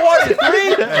Brent, Cold-Hearted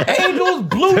 3, Angels,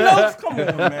 Blue Notes. Come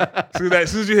on, man. As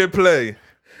soon as you hit play,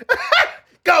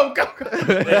 Go.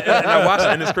 and I watched,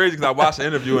 and it's crazy because I watched the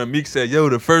interview and Meek said, "Yo,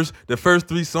 the first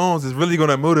 3 songs is really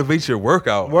gonna motivate your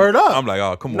workout." Word up. I'm like,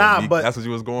 "Oh, come on, Nah, Meek. but- That's what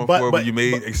you was going but- for but- when you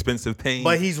made but- Expensive Pain."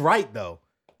 But he's right, though.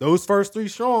 Those first 3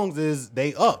 songs is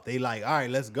they up. They like, all right,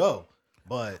 let's go.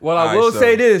 But Well, I Alright, will so-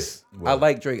 say this. I What?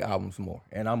 like Drake albums more,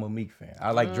 and I'm a Meek fan.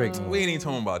 I like Drake more. we ain't even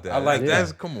talking about that. I like that's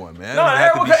that. come on, man. No,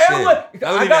 That doesn't even have to be said. That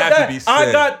doesn't I even got have to that. be said.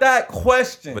 I got that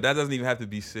question. But that doesn't even have to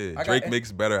be said. got- Drake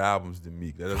makes better albums than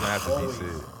Meek. That doesn't have to be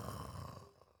said.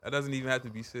 That doesn't even have to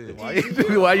be said.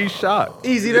 Why you shocked?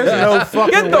 easy, there's no fucking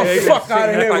Get the way. fuck out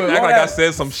of Act here like, with act all like I that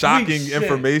said some sweet shocking shit.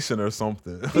 information or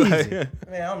something. Man,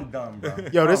 I'm done, bro.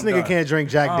 Yo, this I'm nigga done. can't drink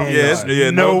Jack I'm Daniels.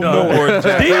 done. no done. more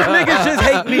Jack. These niggas just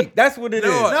hate Meek. That's what it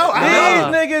is. No, I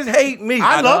These niggas hate Meek.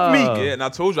 I love know. Meek. Yeah, and I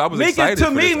told you I was Meek excited is, to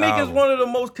for me, this Meek is album. one of the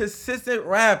most consistent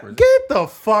rappers. Get the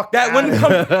fuck That out when it of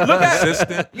comes, here. look at,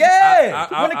 Consistent. yeah,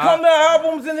 I- when it comes to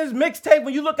albums and his mixtape,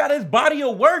 when you look at his body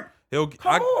of work,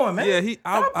 Come on, man. Yeah,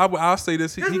 I'll say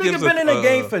this. this he nigga gives been in the a,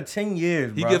 game for 10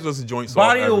 years, He bro. gives us joints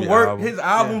body off of every work. album. His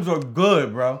albums are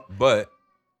good, bro. But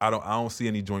I don't see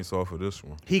any joints off of this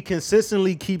one. He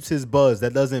consistently keeps his buzz.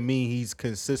 That doesn't mean he's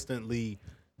consistently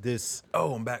this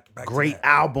Oh, I'm back great to that.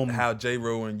 album. How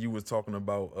J-Ro and you was talking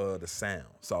about the sound.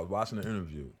 So I was watching the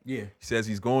interview. Yeah. He says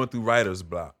he's going through writer's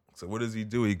block. So what does he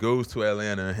do? He goes to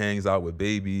Atlanta and hangs out with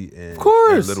Baby and,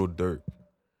 course. and Little Durk.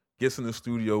 Gets in the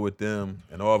studio with them,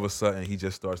 and all of a sudden he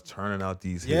just starts turning out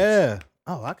these hits. Yeah.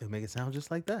 Oh, I could make it sound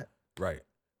just like that. Right.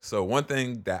 So one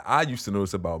thing that I used to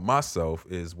notice about myself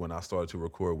is when I started to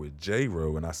record with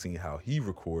J-Ro and I seen how he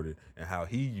recorded and how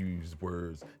he used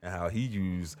words and how he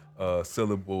used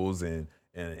syllables and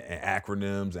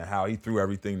acronyms and how he threw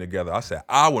everything together. I said,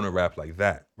 I want to rap like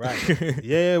that. Right.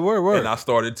 Yeah, word. And I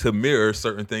started to mirror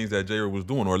certain things that J-Ro was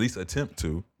doing, or at least attempt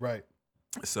to. Right.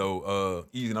 So,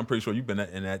 Easy, and I'm pretty sure you've been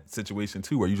in that situation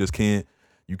too, where you just can't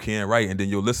write, and then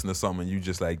you'll listen to something and you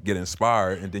just like get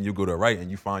inspired, and then you'll go to write and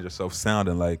you find yourself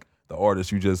sounding like the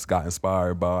artist you just got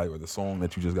inspired by, or the song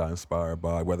that you just got inspired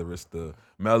by, whether it's the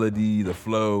melody, the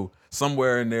flow,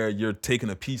 somewhere in there you're taking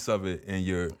a piece of it and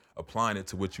you're applying it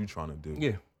to what you're trying to do.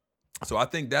 Yeah. So I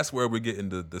think that's where we're getting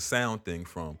the sound thing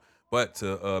from. But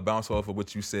to bounce off of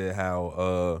what you said,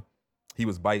 how he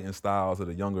was biting styles of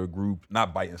the younger group,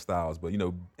 not biting styles, but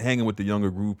hanging with the younger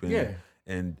group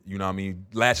and you know what I mean,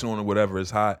 latching on to whatever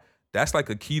is hot. That's like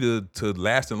a key to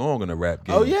lasting long in the rap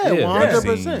game. Oh yeah, Yeah.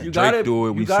 100%. You Drake gotta- do it.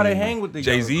 you We gotta seen hang with the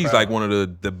Jay-Z's younger like crowd. one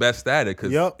of the best at it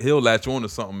because Yep. he'll latch on to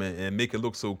something and make it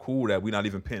look so cool that we're not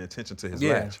even paying attention to his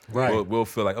Yeah, latch. right. We'll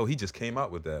feel like, oh, he just came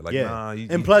out with that. Like, Yeah. nah.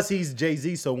 And plus he's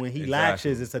Jay-Z, so when he Exactly.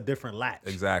 latches, it's a different latch.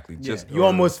 Exactly. Just You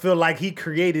almost feel like he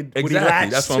created what he exactly.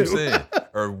 latched That's what I'm to. saying.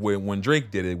 Or when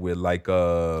Drake did it with like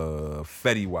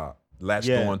Fetty Wap. Latched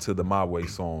Yeah. on to the My Way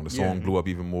song. The song blew up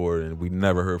even more, and we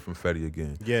never heard from Fetty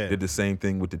again. Yeah. Did the same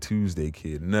thing with the Tuesday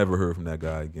Kid. Never heard from that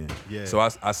guy again. Yeah. So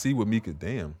I see what Mika,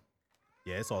 damn.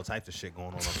 Yeah, it's all types of shit going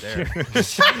on up there.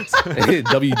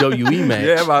 WWE match.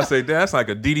 Yeah, I'm about to say that's like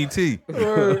a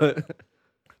DDT.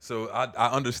 So I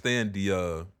understand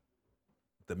the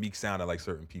Meek sound of like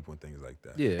certain people and things like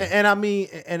that. Yeah. And I mean,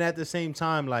 and at the same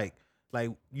time, like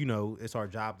you know, it's our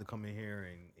job to come in here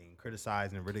and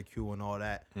criticize and ridicule and all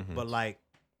that. Mhm. But like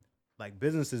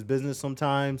business is business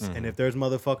sometimes. And if there's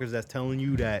motherfuckers that's telling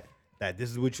you that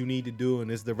this is what you need to do and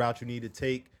this is the route you need to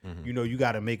take, you know, you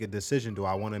got to make a decision. Do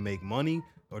I want to make money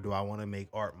or do I want to make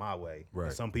art my way? Right.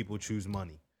 And some people choose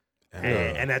money. And,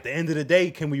 And at the end of the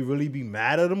day, can we really be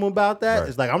mad at them about that? Right.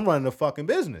 It's like, I'm running a fucking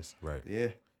business. right. Yeah.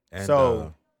 And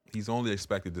So- he's only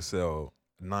expected to sell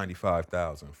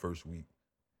 95,000 first week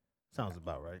Sounds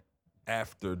about right.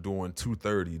 after doing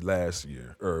 230 last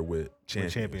year or with With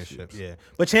championships. championship, yeah.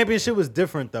 But championship was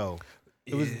different though.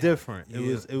 It was different. It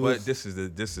Yeah, was. But this is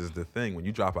the thing. When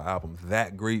you drop an album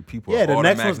that great, people Yeah, are the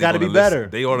next one's automatically gotta gonna be listen. better.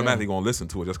 They automatically gonna listen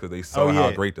to it just because they saw Oh, how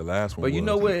yeah. great the last one was. But you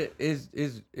know what is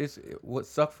what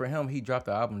sucked for him? He dropped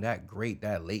the album that great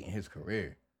that late in his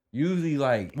career. Usually,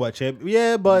 like What champ?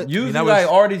 Yeah, but usually that like was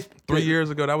artists 3 years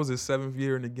ago, that was his 7th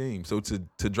year in the game. So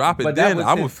to drop it But that then, was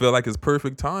I would his- feel like it's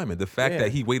perfect time. And the fact Yeah.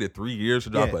 that he waited 3 years to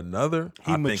drop Yeah. another,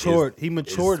 he I think matured. He is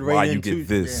matured why right you into get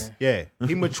this. Yeah,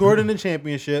 he matured in the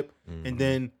championship, and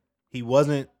then he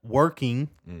wasn't working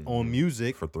on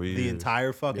music For 3 the years.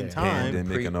 entire fucking Yeah. time. And then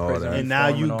making Pre- all prison that. And now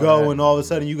you Reform and all go that. and all of a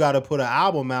sudden you got to put an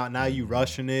album out. Now you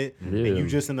rushing it, Yeah. and you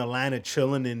just in Atlanta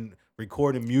chilling and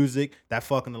recording music. That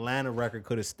fucking Atlanta record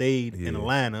could have stayed in Yeah.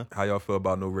 Atlanta. How y'all feel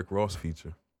about no Rick Ross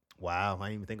feature? Wow, I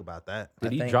didn't even think about that. Did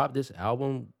I he think- drop this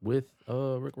album with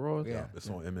Rick Ross? Yeah. It's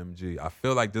on MMG. I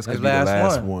feel like this His could be the last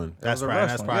last one. one. That That's was a right. rush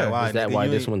That's one, probably yeah. why. Is that nigga, why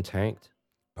you this ain't- one tanked?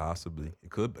 Possibly.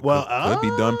 It could Well, could be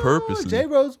done purposely. J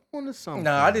Rose wanted something.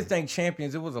 No, I just think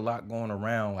Champions. It was a lot going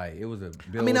around. Like it was a.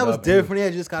 I mean, that was different. He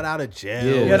had just got out of jail.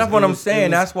 Yeah. It Yeah, was- that's what it I'm was- saying. it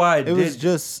was- That's why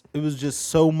it was just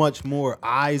so much more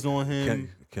eyes on him.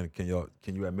 Can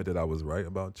you admit that I was right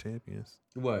about Champions?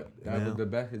 what that Yeah. was the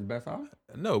best. His best album.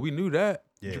 No, we knew that.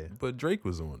 Yeah. But Drake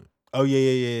was on it. Oh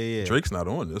yeah. Drake's not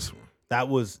on this one. That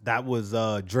was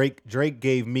Drake. Drake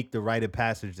gave Meek the rite of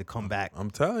passage to come back. I'm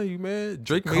telling you, man.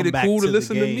 Drake Come made it back cool to to the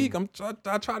listen to game. Meek.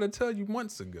 I tried to tell you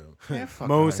months ago.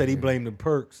 Moan said he blamed the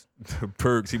perks.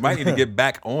 Perks. He might need to get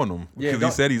back on him Yeah, because he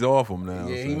don't- said he's off him now.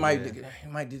 Yeah, so. he might. He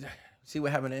might see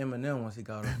what happened to Eminem once he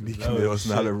got off. Meek Oh, Mill's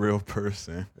not shit. a real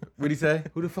person. What'd he say?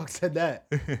 Who the fuck said that?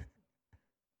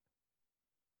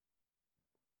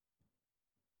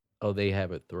 Oh, they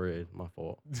have a thread. My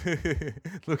fault.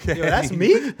 Look at Yo, that's him.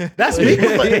 Meek. That's Meek.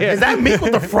 Is that Meek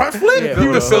with the front flip? Yeah, He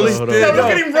was so hold on, still. hold on. Look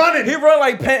at him running. He run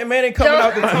like Peyton Manning coming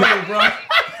out the tunnel, bro.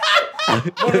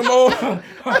 One of them old.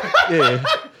 Yeah.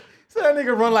 So that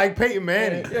nigga run like Peyton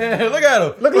Manning. Yeah, look at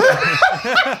him. Look.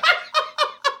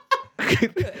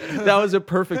 That was a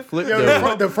perfect flip, Yo,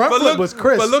 though. the front But flip look, was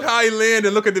crisp. but look how he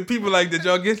landed. Look at the people. Like, did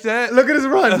y'all get that? Look at his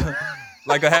run.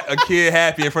 Like a kid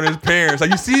happy in front of his parents. Like,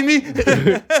 you see me?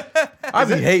 I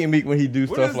be hating Meek when he do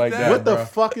What stuff is like that? that. What the bro.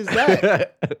 fuck is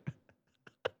that?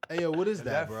 Hey yo, what is that,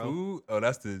 That bro? food? Oh,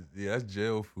 that's that's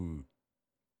jail food.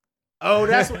 Oh,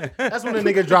 that's when the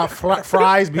nigga dropped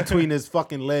fries between his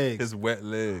fucking legs. His wet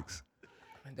legs.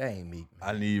 That ain't Meek.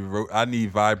 I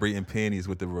need vibrating panties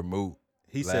with the remote.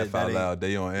 He Laugh said out that ain't- loud.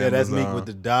 They on Yeah, Amazon. that's Meek with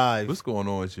the dive. What's going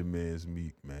on with your man's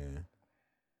Meek, man?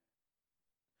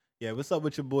 Yeah, what's up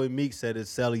with your boy Meek? Said his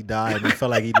celly died and he felt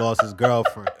like he lost his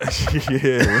girlfriend.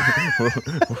 Yeah.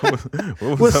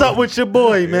 What's up with your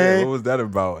boy, Yeah, man? what was that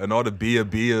about? And all the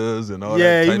beers and all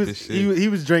Yeah, that he type was of shit. he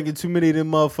was drinking too many of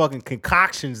them motherfucking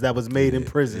concoctions that was made in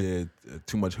prison. Yeah,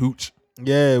 too much hooch.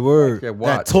 Yeah, word. your That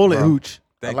watch, toilet bro. hooch.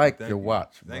 Thank I like you, your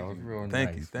watch, bro. Thank It's you. real Thank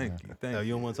you. nice, Thank man. you. Thank No, you.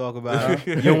 you don't want to talk about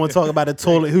you don't want to talk about the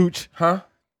toilet hooch. Huh?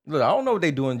 Look, I don't know what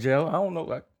they do in jail. I don't know.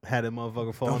 Like, Had that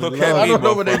motherfucker fall in look love. at I me, don't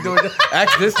know what they do.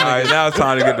 Ask this All right, nigga. now it's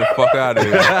time to get the fuck out of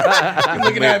here. You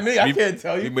looking at me? I We- can't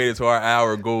tell We you. made it to our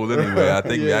hour goal anyway. I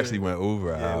think we Yeah. actually went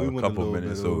over an Yeah, we hour, a went a couple little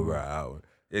minutes bit over over. an hour.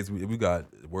 We got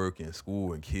work and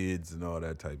school and kids and all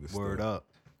that type of Word stuff. up.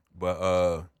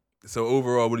 But so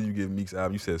overall, what did you give Meek's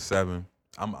album? You said 7.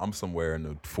 I'm somewhere in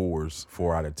the 4s,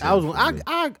 4 out of 10.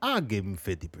 I'll give him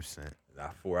 50%. Nah,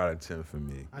 4 out of 10 for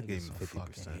me. I gave him So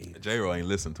 50%. fucking J-Ro ain't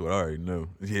listened to it. I already know.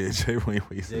 Yeah, J-Ro ain't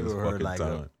wasting his J-Ro heard fucking like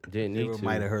time. Didn't They need to.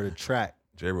 might have heard a track.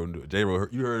 J-Ro,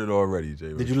 you heard it already,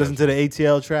 J-Ro. Did you listen to the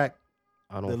ATL track?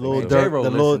 I don't The think little so. Dirk, J-Ro the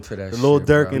listen little, to that the little shit,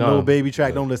 Dirk bro. and No. little Baby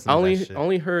track. Don't listen I to only that shit.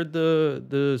 only heard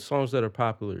the songs that are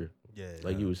popular, yeah,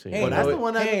 like you were saying. Hey, Well, that's know the it-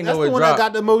 one he that ain't that's know the it one that dropped.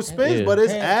 got the most spins, Yeah. but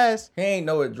it's He ain't- ass. He ain't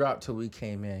know it dropped till we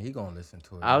came in. He gonna listen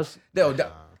to it. I was Yo,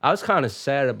 I was kind of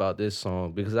sad about this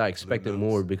song because I expected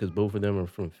more because both of them are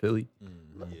from Philly. Yeah.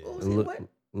 Uzi, Lil what?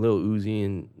 Lil Uzi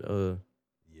and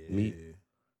Yeah. Meek.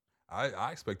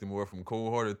 I expected more from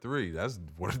Cold Hearted 3. That's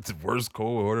one of the worst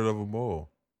Cold Hearted of them all.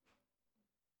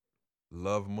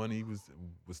 Love Money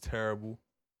was terrible.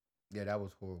 Yeah, that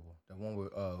was horrible. The one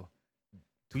with He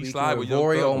Tweaking Slide with with Young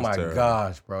Vori, Thug oh was my terrible.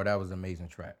 gosh, bro, that was an amazing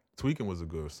track. Tweaking was a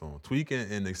good song. Tweaking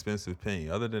and Expensive Pain.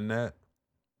 Other than that,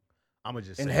 I'm gonna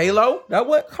just And say Halo, that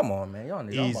what? Come on, man, y'all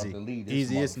need. I'm Easy. about to leave this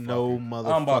Easy. It's no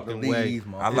motherfucker. I'm about to motherfucking leave way. these I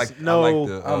motherfuckers. like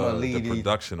no- I'ma the leave these.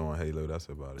 production on Halo. That's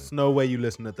about It's it. no way you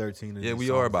listen to 13 of Yeah, these we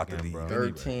songs are about to again, leave. bro. Anyway.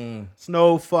 13. It's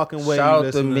no fucking way Shout you out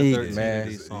listen to to Meek, 13 man. of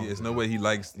these songs. It's no way he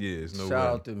likes. Yeah, it's no Shout way.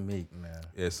 out to Meek, man.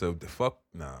 Yeah, so the fuck,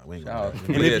 nah, we ain't Shout gonna. out to But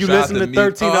Meek. And if you shout out listen to Meek.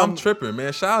 13 oh, I'm I'm- tripping,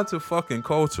 man. Shout out to fucking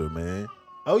Culture, man.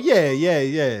 Oh yeah.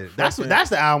 That's Fucking-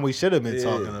 the album we should have been Yeah.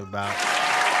 talking about.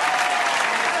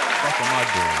 Fuck am I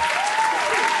doing?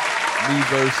 Me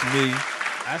versus Me.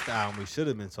 That's the album we should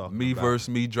have been talking Me about. versus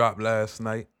Me dropped last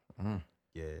night.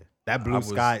 Yeah. That blue was-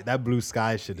 sky. That blue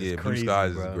sky shit is Yeah, crazy, Blue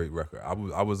Skies bro. is a great record.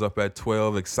 I was up at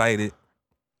 12, excited,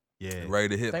 Yeah. ready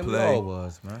to I hit think we play. all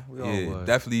was, man. We all Yeah, was.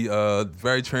 definitely.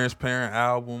 Very transparent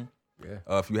album.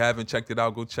 Yeah. If you haven't checked it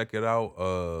out, go check it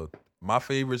out. My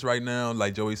favorites right now,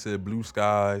 like Joey said, Blue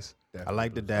Skies. I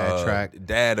like the dad track.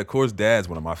 Dad, of course, Dad's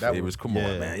one of my That favorites. was- Come Yeah,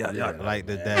 on, man. I Y'all like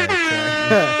the dad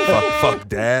track. fuck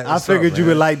Dad. I What's up, figured you man?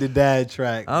 would like the dad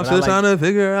track. I'm but still I like- trying to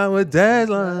figure out what Dad's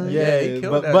line. Yeah, he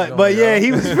killed that but joint, yeah, yo.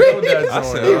 he was Killed bringing that I joint,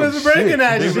 said, he yo. oh, was bringing shit.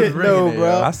 that He was shit, bringing though, it, bro.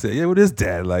 yo. I said, yeah, what is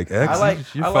Dad like? X? I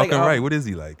like- You're I like fucking right. album- What is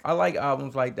he like? I like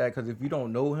albums like that because if you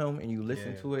don't know him and you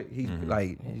listen Yeah. to it, he's Mm-hmm.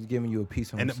 like he's giving you a piece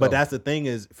of And himself. but that's the thing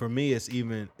is, for me, it's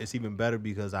even better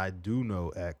because I do know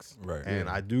X, Right. and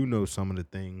I do know some of the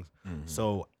things. Mhm.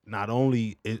 So not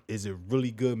only is it really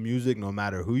good music, no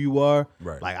matter who you are,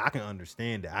 Right. like I can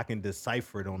understand it, I can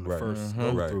decipher it on the Right. first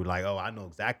Mhm. go Right. through. Like, oh, I know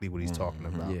exactly what he's talking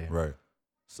Mhm. about. Yeah. Right.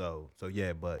 So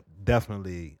yeah, but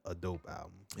definitely a dope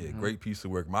album. Yeah, great piece of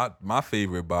work. My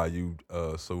favorite by you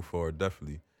so far,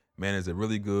 definitely. Man, is it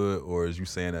really good, or is you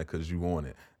saying that because you want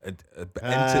it? And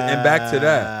back to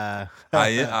that,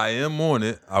 I am on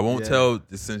it. I won't Yeah. tell,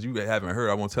 since you haven't heard,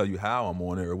 I won't tell you how I'm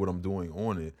on it or what I'm doing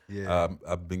on it. Yeah.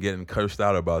 I've been getting cursed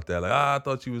out about that. Like, I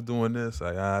thought you was doing this.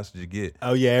 Like, that's what you get.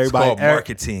 Oh yeah, It's everybody. called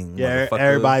marketing. Yeah, motherfucker.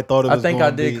 everybody thought it I was. think I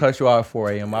gonna did be, cut you out at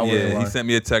 4 a.m. I Yeah, wouldn't he lie. sent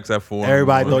me a text at 4.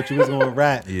 Everybody thought you was gonna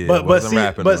rap. Yeah, but wasn't see,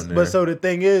 rapping on there. but so the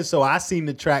thing is, so I seen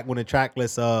the track when the track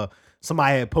list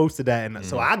somebody had posted that, and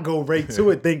so I go right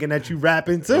to it thinking that you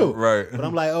rapping too. Right. But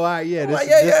I'm like, oh, all right, yeah, this, Like,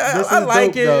 this I is like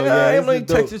dope, it. though. Yeah, I'm this is like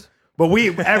dope. Texas. But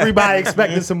everybody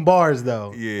expected some bars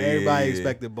though. Yeah, everybody yeah.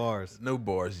 expected bars. No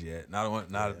bars yet.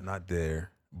 Not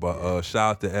there. But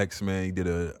shout out to X, man. He did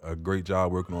a great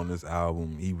job working on this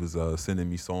album. He was sending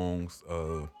me songs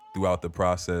throughout the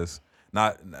process.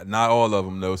 Not all of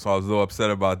them though, so I was a little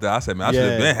upset about that. I said, man, I should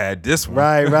have Yeah. been had this one.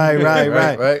 Right.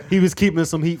 Right. He was keeping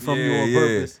some heat from you on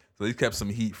purpose. So he kept some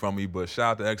heat from me. But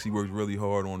shout out to X. He worked really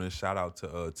hard on it. Shout out to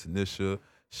Tanisha.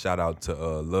 Shout out to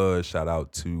Lud. Shout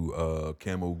out to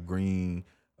Camo Green.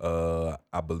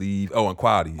 I believe. Oh, and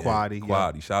Quadi. Quadi, yeah.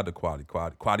 Quadi. Shout out to Quadi.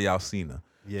 Quadi Alcina.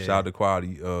 Yeah. Shout out to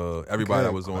Quadi. Everybody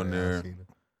that was on there.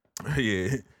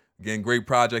 Yeah. Again, great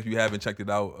project. If you haven't checked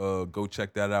it out, go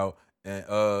check that out.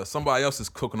 And somebody else is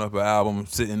cooking up an album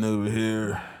sitting over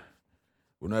here.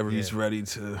 Whenever he's ready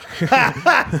to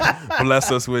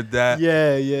bless us with that.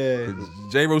 Yeah.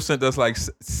 J-Ro sent us like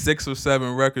 6 or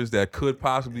 7 records that could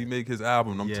possibly make his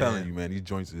album. I'm Yeah. telling you, man, these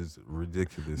joints is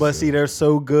ridiculous. But see, they're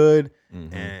so good,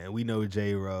 Mhm. and we know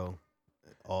J-Ro.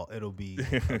 It'll be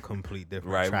a complete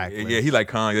different right. track list. Yeah, he like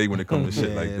Kanye when it comes to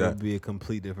shit like It'll that. be a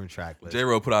complete different track list.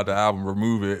 J-Ro put out the album,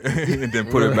 remove it, and then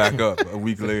put it back up a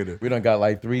week later. We done got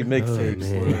like 3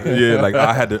 mixtapes. man. Yeah, like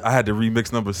I had to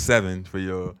remix number 7 for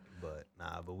your.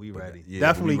 But we ready. yeah,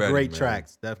 Definitely we ready, great man.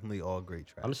 tracks. Definitely all great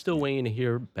tracks. I'm still waiting to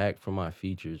hear back from my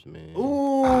features, man.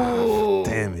 Ooh.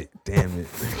 Damn it.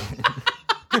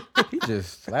 He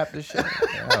just slapped the shit.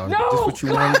 Wow, this what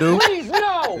you want to do? Please,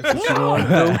 no! This what you want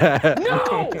to do?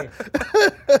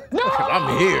 No!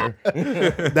 I'm here.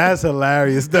 That's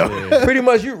hilarious, though. Pretty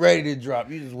much you ready to drop.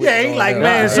 You just Yeah, waiting ain't on like, that.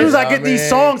 man, as soon as I get these man.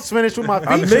 songs finished with my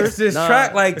I features. mixed this Nah.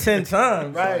 track like 10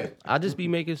 times. Right. I just be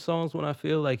making songs when I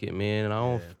feel like it, man, and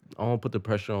I don't put the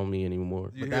pressure on me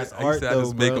anymore. But that's I art, used to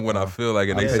just though, make bro. them when I feel like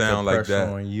it. And I they put the sound like pressure that.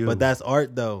 on you. But that's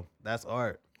art, though. That's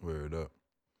art. Word up.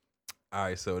 All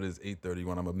right, so it is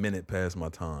 8:31. I'm a minute past my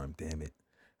time. Damn it.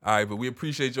 All right, but we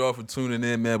appreciate y'all for tuning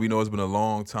in, man. We know it's been a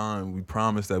long time. We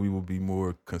promise that we will be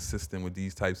more consistent with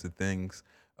these types of things.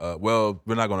 Well,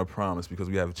 we're not going to promise because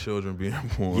we have children being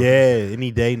born. Yeah,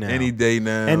 any day now. Any day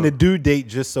now. And the due date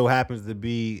just so happens to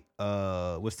be,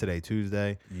 what's today,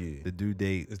 Tuesday? Yeah. The due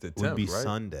date It's the would be 10th, right?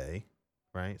 Sunday,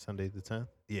 right? Sunday the 10th?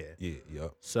 Yeah. Yeah,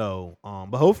 yup. So,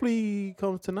 but hopefully he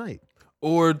comes tonight.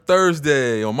 or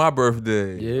Thursday on my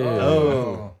birthday. Yeah.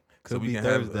 Oh, So could we be can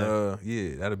Thursday. have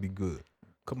yeah, that'll be good.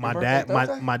 My Your dad, birthday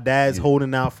Thursday? my dad's Yeah.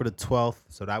 holding out for the 12th,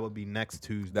 so that would be next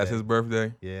Tuesday. That's his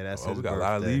birthday. Yeah, that's Oh, his we got birthday. a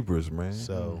lot of Libras, man.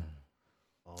 So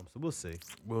we'll see.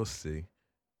 We'll see.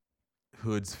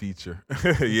 Hood's feature.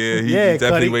 Yeah, Yeah,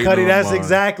 definitely waiting Cuddy, on that's mine.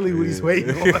 exactly what he's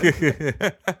waiting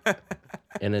on.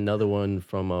 And another one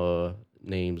from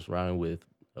names rhyme with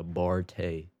a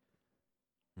Barte.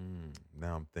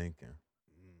 Now I'm thinking,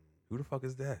 who the fuck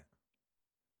is that?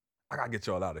 I gotta get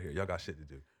y'all out of here. Y'all got shit to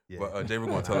do. Yeah. But Jay, we're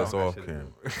gonna tell I us don't got off shit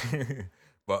to camera.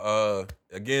 But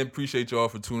again, appreciate y'all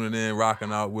for tuning in,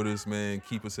 rocking out with us, man.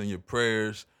 Keep us in your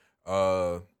prayers.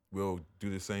 We'll do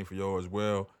the same for y'all as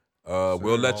well.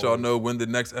 We'll let y'all know when the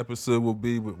next episode will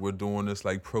be. We're doing this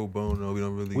like pro bono. We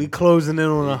don't really. We closing in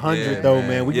on 100 though,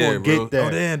 man. We gonna real- get there.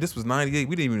 Oh damn, this was 98.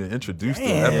 We didn't even introduce the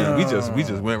episode. We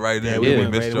just went right in. Yeah, we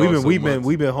been missed ready. y'all so much.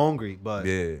 We've been hungry, but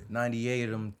Yeah. 98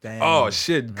 of them things. Oh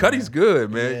shit, Cuddy's good,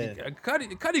 man. Yeah.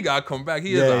 Cuddy gotta come back.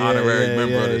 He is Yeah, an honorary yeah,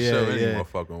 member of the yeah, show yeah, any yeah.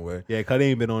 motherfucking way. yeah, Cuddy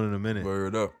ain't been on in a minute.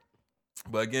 Word up.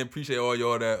 But again, appreciate all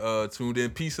y'all that tuned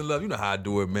in. Peace and love. You know how I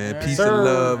do it, man. Yes, Peace sir. and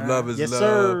love. Love is Yes, love.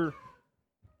 sir.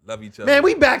 Love each other. Man,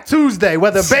 we back Tuesday,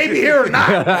 whether baby here or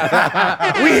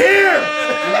not. We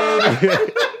here.